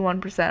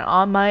 61%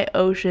 on my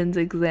oceans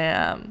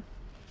exam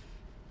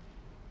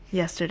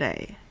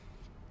yesterday.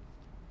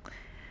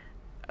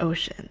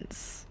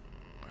 Oceans.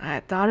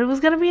 I thought it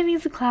was gonna be an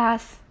easy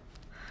class.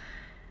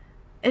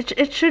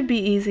 It should be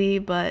easy,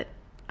 but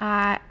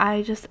I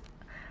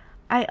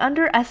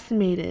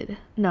underestimated.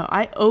 No,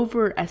 I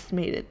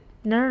overestimated.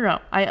 No.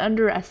 I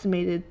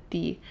underestimated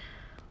the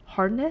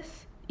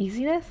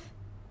easiness.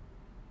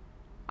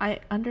 I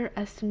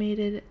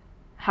underestimated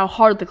how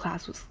hard the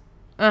class was.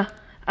 I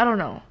don't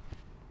know.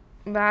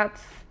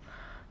 That's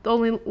the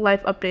only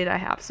life update I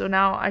have. So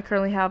now I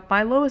currently have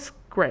my lowest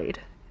grade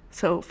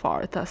so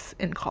far, thus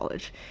in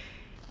college,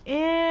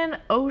 in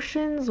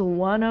Oceans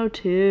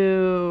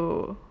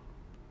 102.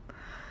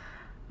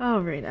 Oh,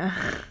 Rina.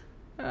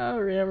 Oh,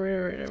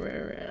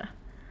 Rina.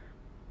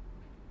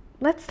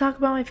 Let's talk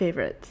about my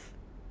favorites.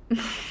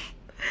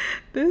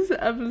 This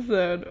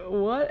episode,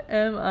 what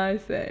am I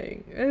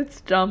saying?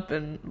 It's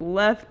jumping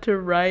left to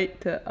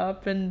right to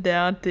up and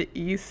down to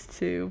east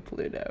to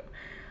Pluto.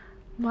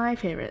 My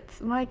favorites.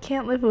 My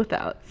can't live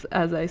withouts,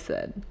 as I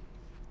said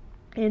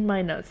in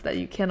my notes that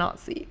you cannot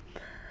see.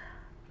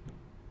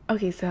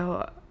 Okay,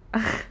 so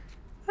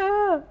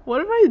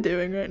what am I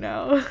doing right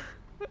now?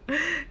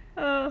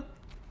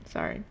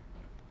 Sorry.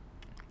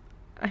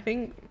 I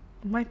think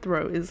my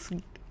throat is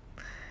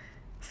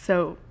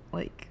so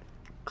like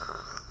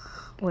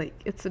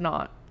it's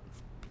not.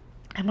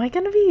 Am I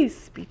gonna be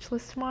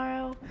speechless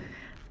tomorrow?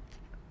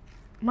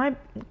 My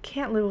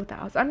can't live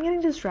without. I'm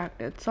getting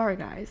distracted. Sorry,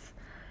 guys.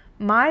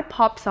 My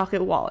pop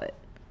socket wallet.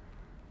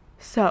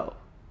 So,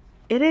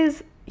 it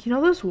is, you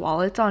know those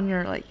wallets on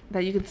your like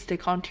that you can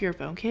stick onto your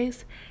phone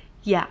case?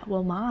 Yeah,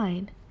 well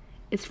mine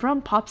is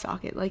from Pop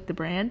Socket, like the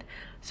brand.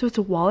 So it's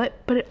a wallet,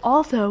 but it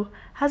also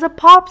has a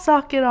pop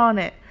socket on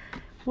it,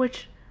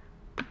 which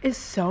is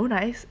so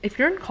nice. If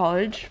you're in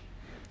college,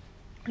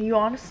 you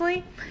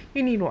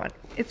need one.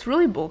 It's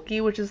really bulky,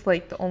 which is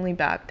like the only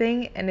bad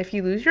thing. And if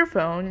you lose your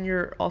phone,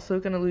 you're also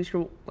gonna lose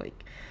your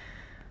like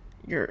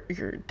your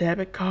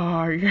debit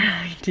card, your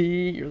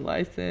ID, your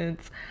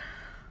license.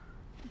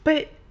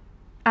 But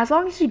as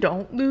long as you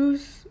don't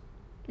lose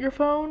your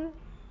phone,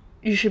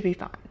 you should be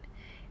fine.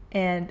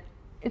 And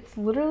it's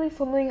literally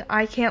something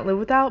I can't live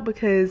without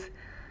because,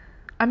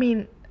 I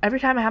mean,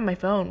 every time I have my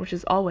phone, which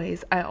is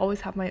always, I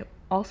always have my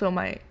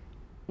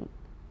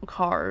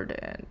card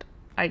and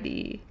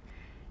ID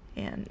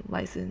and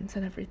license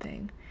and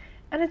everything.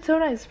 And it's so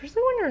nice,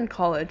 especially when you're in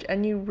college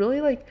and you really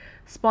like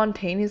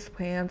spontaneous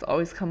plans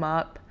always come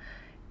up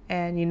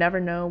and you never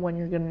know when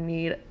you're going to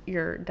need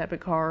your debit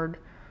card.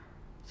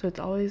 So it's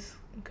always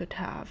good to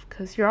have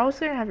because you're always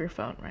going to have your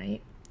phone,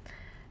 right?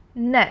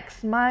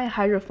 Next, my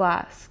hydro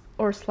flask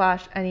or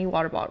 / any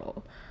water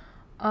bottle.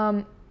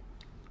 I've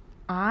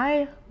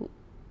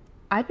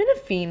been a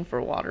fiend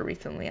for water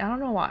recently. I don't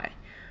know why,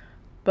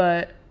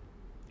 but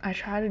I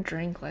try to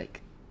drink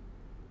like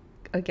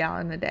a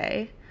gallon a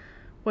day,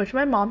 which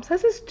my mom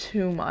says is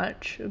too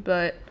much.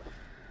 But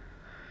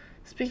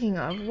speaking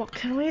of, what,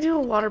 can we do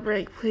a water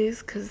break,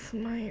 please? Cause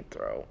my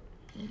throat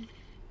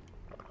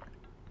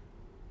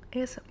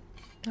is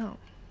I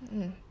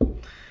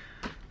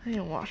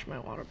didn't wash my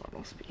water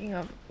bottle. Speaking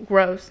of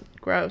gross.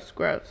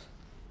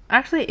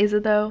 Actually, is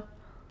it though?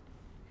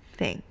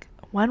 Think.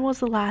 When was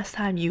the last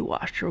time you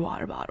washed your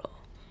water bottle?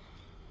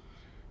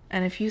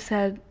 And if you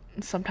said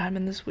sometime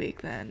in this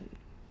week, then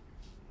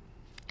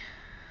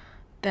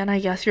I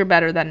guess you're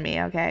better than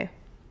me, okay?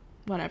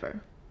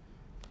 Whatever.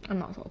 I'm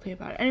not salty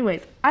about it.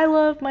 Anyways, I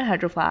love my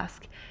hydro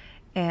flask.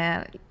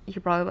 And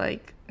you're probably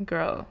like,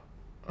 girl,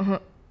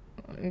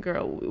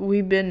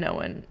 we've been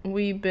knowing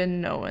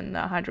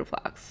that hydro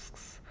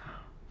flasks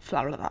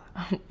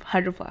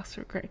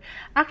are great.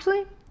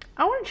 Actually,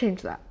 I want to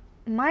change that.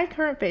 My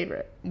current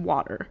favorite,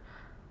 water.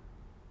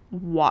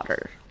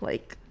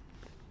 Like,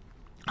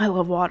 I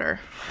love water.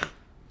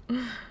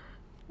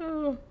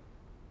 Oh,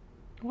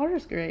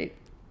 water's great,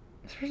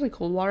 especially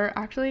cold water.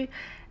 Actually,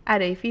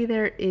 at AFI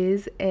there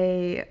is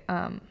a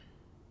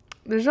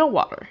there's no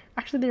water.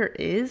 Actually, there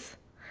is,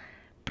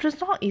 but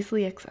it's not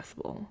easily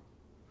accessible,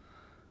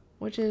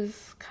 which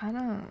is kind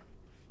of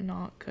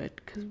not good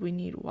because we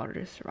need water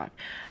to survive.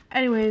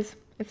 Anyways,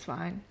 it's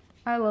fine.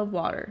 I love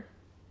water.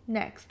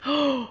 Next.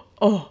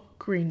 Oh,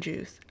 green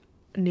juice.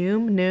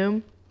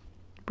 Noom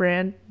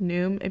brand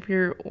Noom. If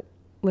you're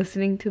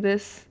listening to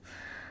this,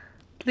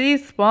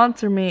 please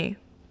sponsor me.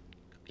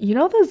 You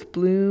know those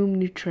Bloom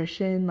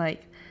Nutrition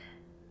like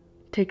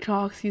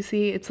TikToks you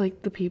see? It's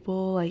like the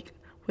people like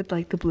with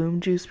like the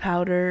Bloom juice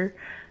powder,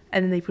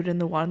 and then they put it in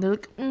the water and they're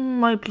like,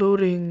 my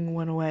bloating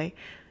went away.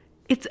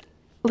 It's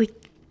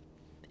like,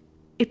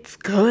 it's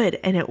good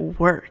and it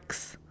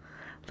works.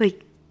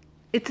 Like,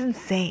 it's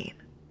insane.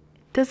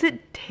 Does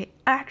it taste?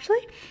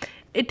 Actually,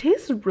 it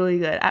tastes really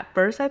good. At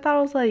first I thought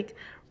it was like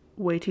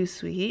way too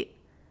sweet.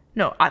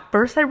 No, at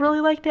first I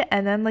really liked it,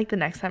 and then like the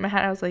next time I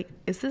had it, I was like,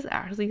 is this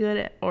actually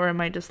good, or am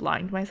I just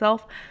lying to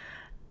myself?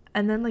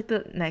 And then like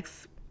the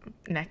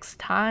next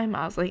time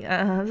I was like,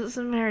 this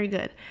isn't very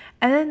good.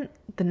 And then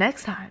the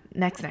next time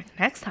I drank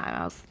it,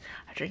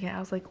 I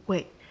was like,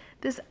 wait,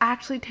 this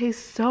actually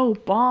tastes so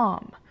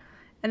bomb.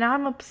 And now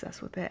I'm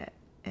obsessed with it,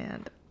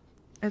 and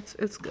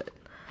it's good.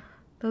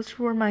 Those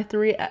were my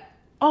 3.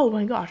 Oh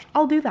my gosh,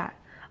 I'll do that.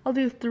 I'll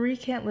do 3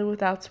 can't live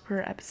withouts per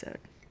episode.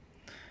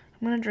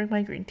 I'm gonna drink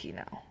my green tea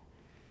now.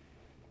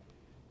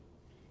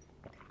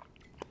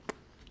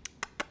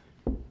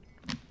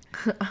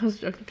 I was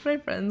joking to my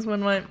friends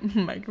when my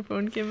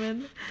microphone came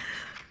in.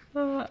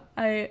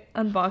 I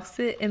unboxed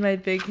it in my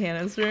big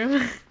Hannah's room.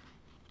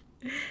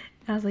 And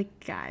I was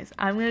like, guys,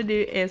 I'm gonna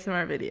do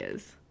ASMR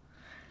videos.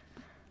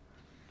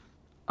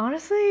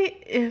 Honestly,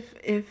 if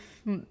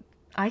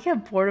I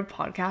get bored of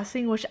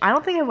podcasting, which I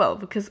don't think I will,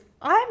 because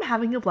I'm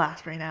having a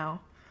blast right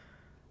now.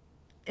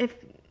 If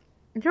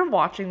you're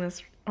watching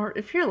this, or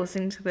if you're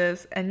listening to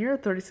this and you're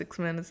 36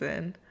 minutes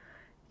in,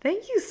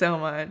 thank you so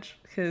much,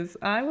 because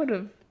I would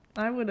have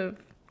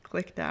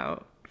clicked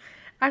out.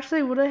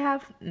 Actually, would I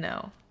have?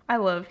 No. I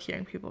love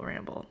hearing people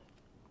ramble.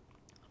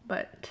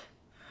 But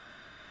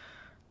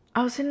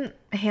I was in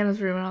Hannah's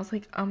room and I was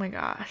like, oh my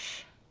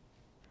gosh,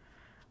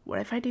 what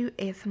if I do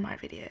ASMR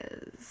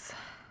videos?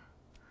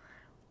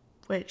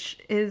 Which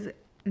is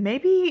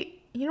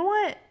maybe, you know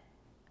what?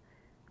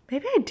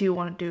 Maybe I do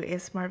want to do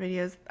ASMR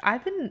videos.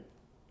 I've been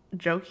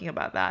joking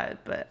about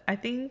that, but I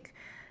think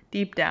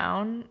deep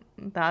down,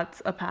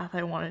 that's a path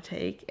I want to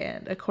take.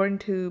 And according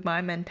to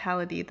my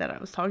mentality that I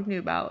was talking to you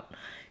about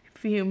a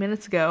few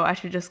minutes ago, I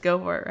should just go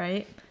for it,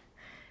 right?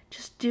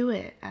 Just do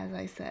it, as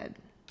I said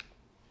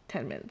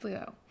 10 minutes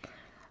ago.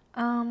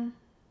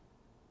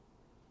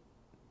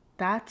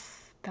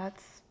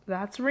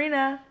 That's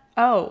Rina.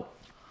 Oh,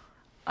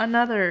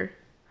 another.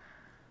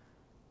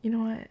 You know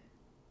what?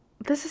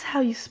 This is how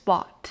you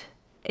spot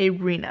a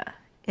Rina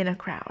in a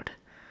crowd.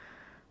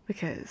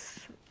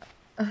 Because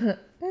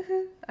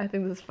I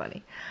think this is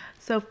funny.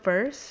 So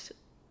first,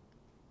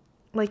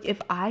 like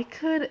if I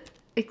could,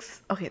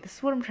 okay, this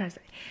is what I'm trying to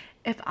say.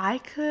 If I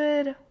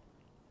could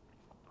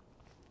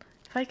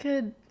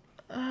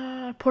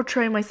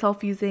portray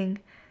myself using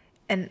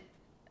an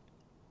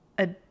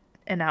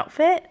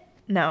outfit.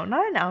 No,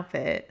 not an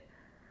outfit.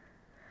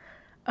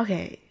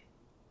 Okay.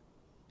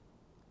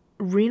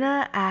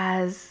 Rina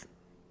as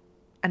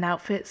an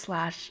outfit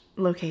 /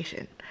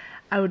 location.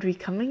 I would be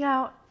coming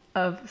out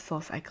of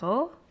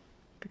SoulCycle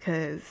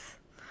because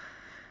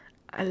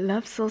I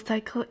love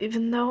SoulCycle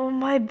even though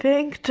my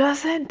bank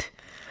doesn't.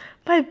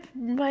 My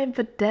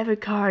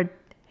debit card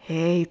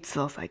hates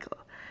SoulCycle,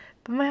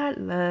 but my heart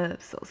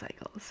loves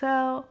SoulCycle.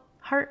 So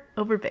heart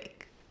over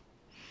bank.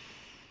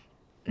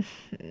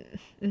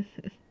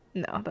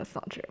 No, that's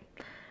not true.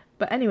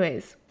 But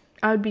anyways,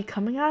 I would be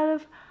coming out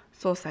of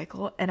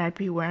SoulCycle and I'd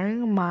be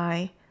wearing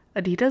my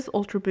Adidas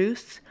Ultra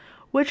Boosts,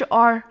 which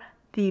are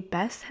the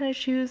best tennis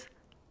shoes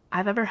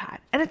I've ever had.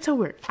 And it's so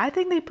weird. I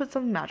think they put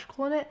something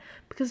magical in it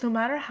because no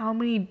matter how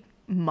many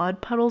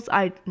mud puddles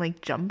I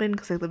like jump in,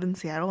 because I live in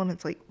Seattle and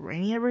it's like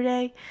rainy every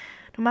day,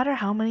 no matter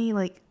how many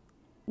like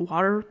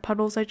water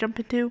puddles I jump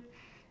into,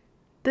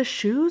 the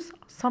shoes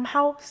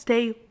somehow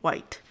stay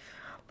white.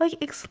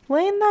 Like,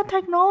 explain that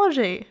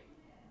technology.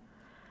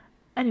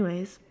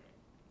 Anyways,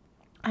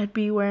 I'd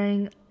be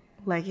wearing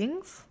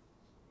leggings.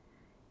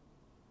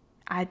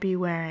 I'd be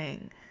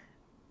wearing...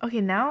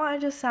 Okay, now I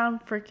just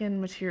sound freaking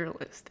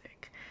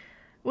materialistic.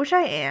 Which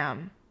I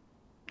am.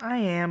 I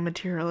am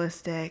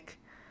materialistic.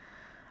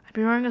 I'd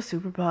be wearing a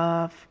super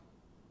puff.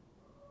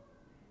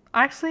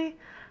 Actually,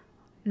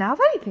 now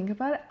that I think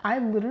about it, I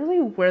literally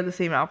wear the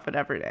same outfit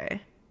every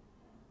day.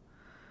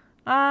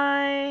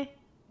 I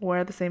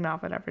wear the same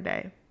outfit every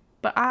day.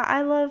 But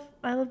I love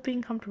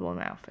being comfortable in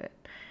my outfit.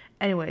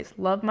 Anyways,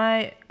 love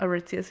my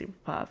Aritzia Super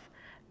Puff.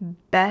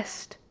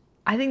 Best,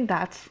 I think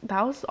that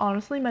was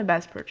honestly my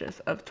best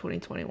purchase of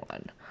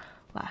 2021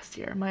 last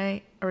year.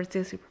 My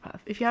Aritzia Super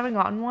Puff. If you haven't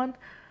gotten one,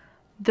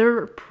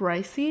 they're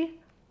pricey,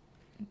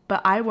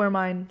 but I wear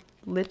mine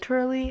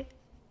literally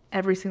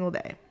every single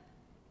day.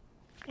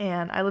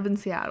 And I live in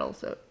Seattle,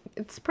 so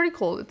it's pretty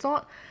cold. It's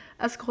not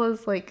as cold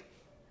as like,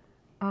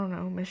 I don't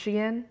know,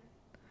 Michigan.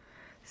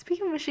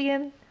 Speaking of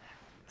Michigan,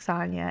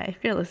 Sonia,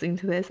 if you're listening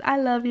to this, I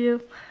love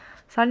you.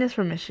 Sonia's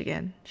from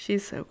Michigan.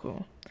 She's so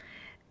cool.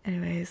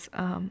 Anyways,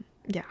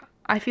 yeah.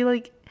 I feel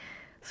like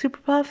Super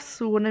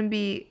Puffs wouldn't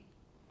be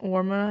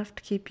warm enough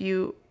to keep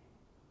you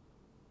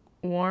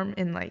warm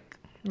in like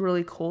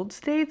really cold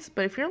states,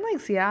 but if you're in like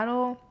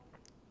Seattle,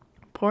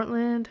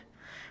 Portland,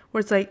 where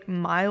it's like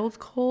mild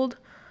cold,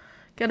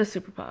 get a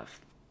Super Puff.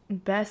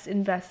 Best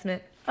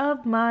investment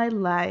of my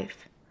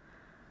life.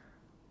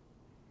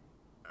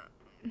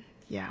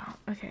 Yeah,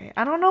 okay.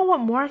 I don't know what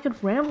more I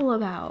could ramble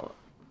about.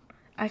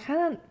 I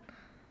kind of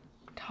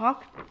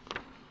talked.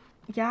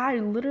 Yeah, I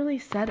literally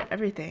said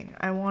everything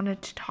I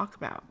wanted to talk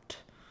about.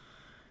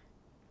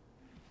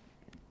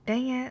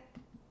 Dang it.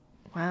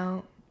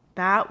 Well,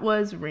 that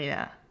was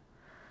Rina.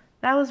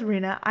 That was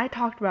Rina. I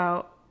talked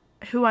about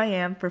who I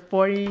am for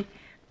 40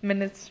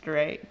 minutes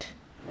straight.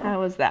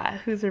 How was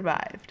that? Who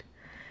survived?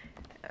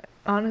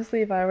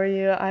 Honestly, if I were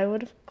you, I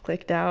would have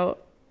clicked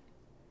out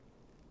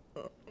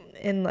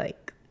in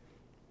like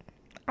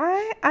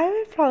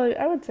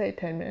I would say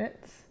 10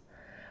 minutes.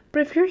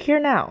 But if you're here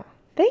now,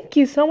 thank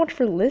you so much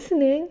for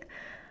listening.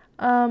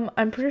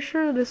 I'm pretty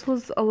sure this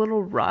was a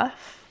little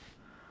rough.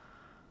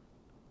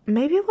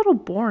 Maybe a little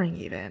boring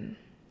even.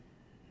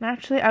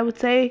 Actually, I would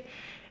say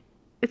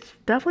it's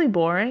definitely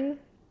boring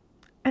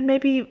and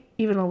maybe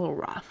even a little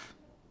rough.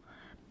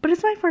 But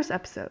it's my first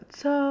episode,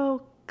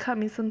 so cut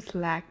me some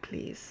slack,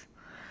 please.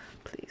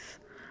 Please.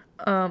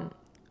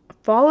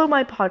 Follow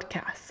my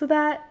podcast so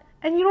that,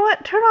 and you know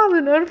what? Turn on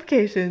the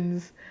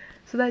notifications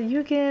so that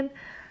you can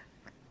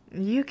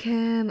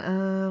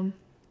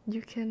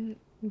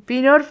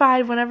be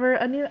notified whenever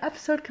a new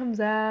episode comes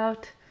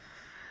out.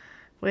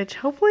 Which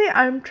hopefully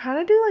I'm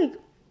trying to do like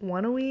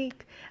one a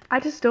week. I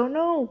just don't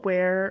know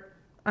where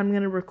I'm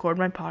gonna record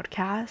my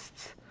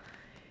podcasts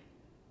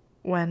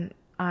when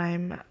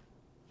I'm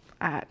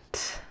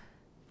at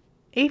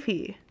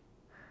AFI.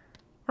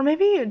 Or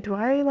maybe do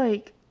I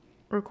like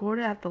record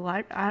it at the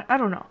library? I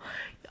don't know.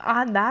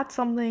 That's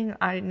something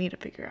I need to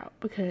figure out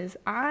because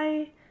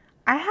I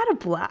had a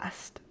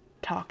blast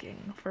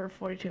talking for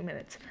 42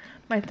 minutes.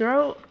 My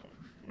throat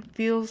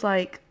feels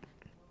like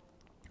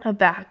a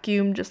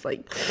vacuum just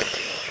like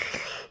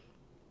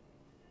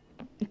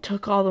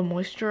took all the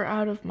moisture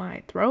out of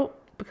my throat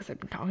because I've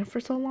been talking for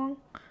so long.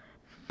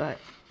 But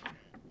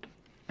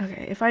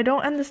okay, if I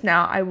don't end this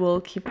now, I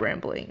will keep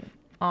rambling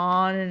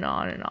on and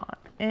on and on.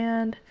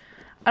 And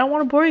I don't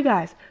want to bore you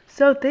guys.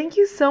 So thank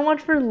you so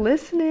much for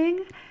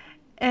listening.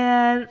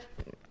 And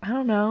I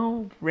don't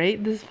know,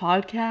 rate this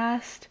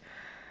podcast.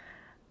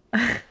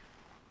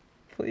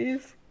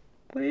 Please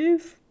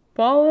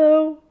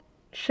follow,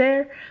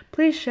 share.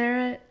 Please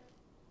share it.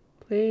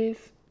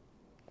 Please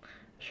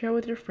share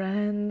with your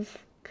friends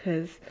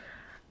because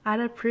I'd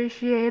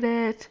appreciate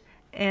it.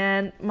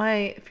 And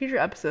my future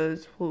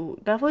episodes will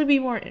definitely be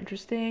more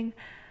interesting.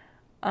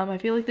 I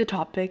feel like the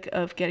topic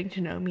of getting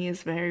to know me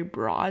is very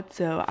broad,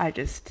 so I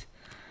just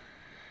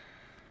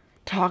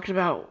talked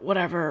about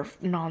whatever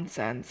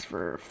nonsense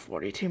for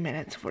 42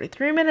 minutes,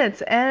 43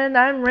 minutes, and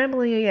I'm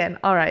rambling again.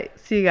 All right,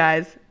 see you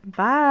guys.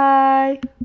 Bye.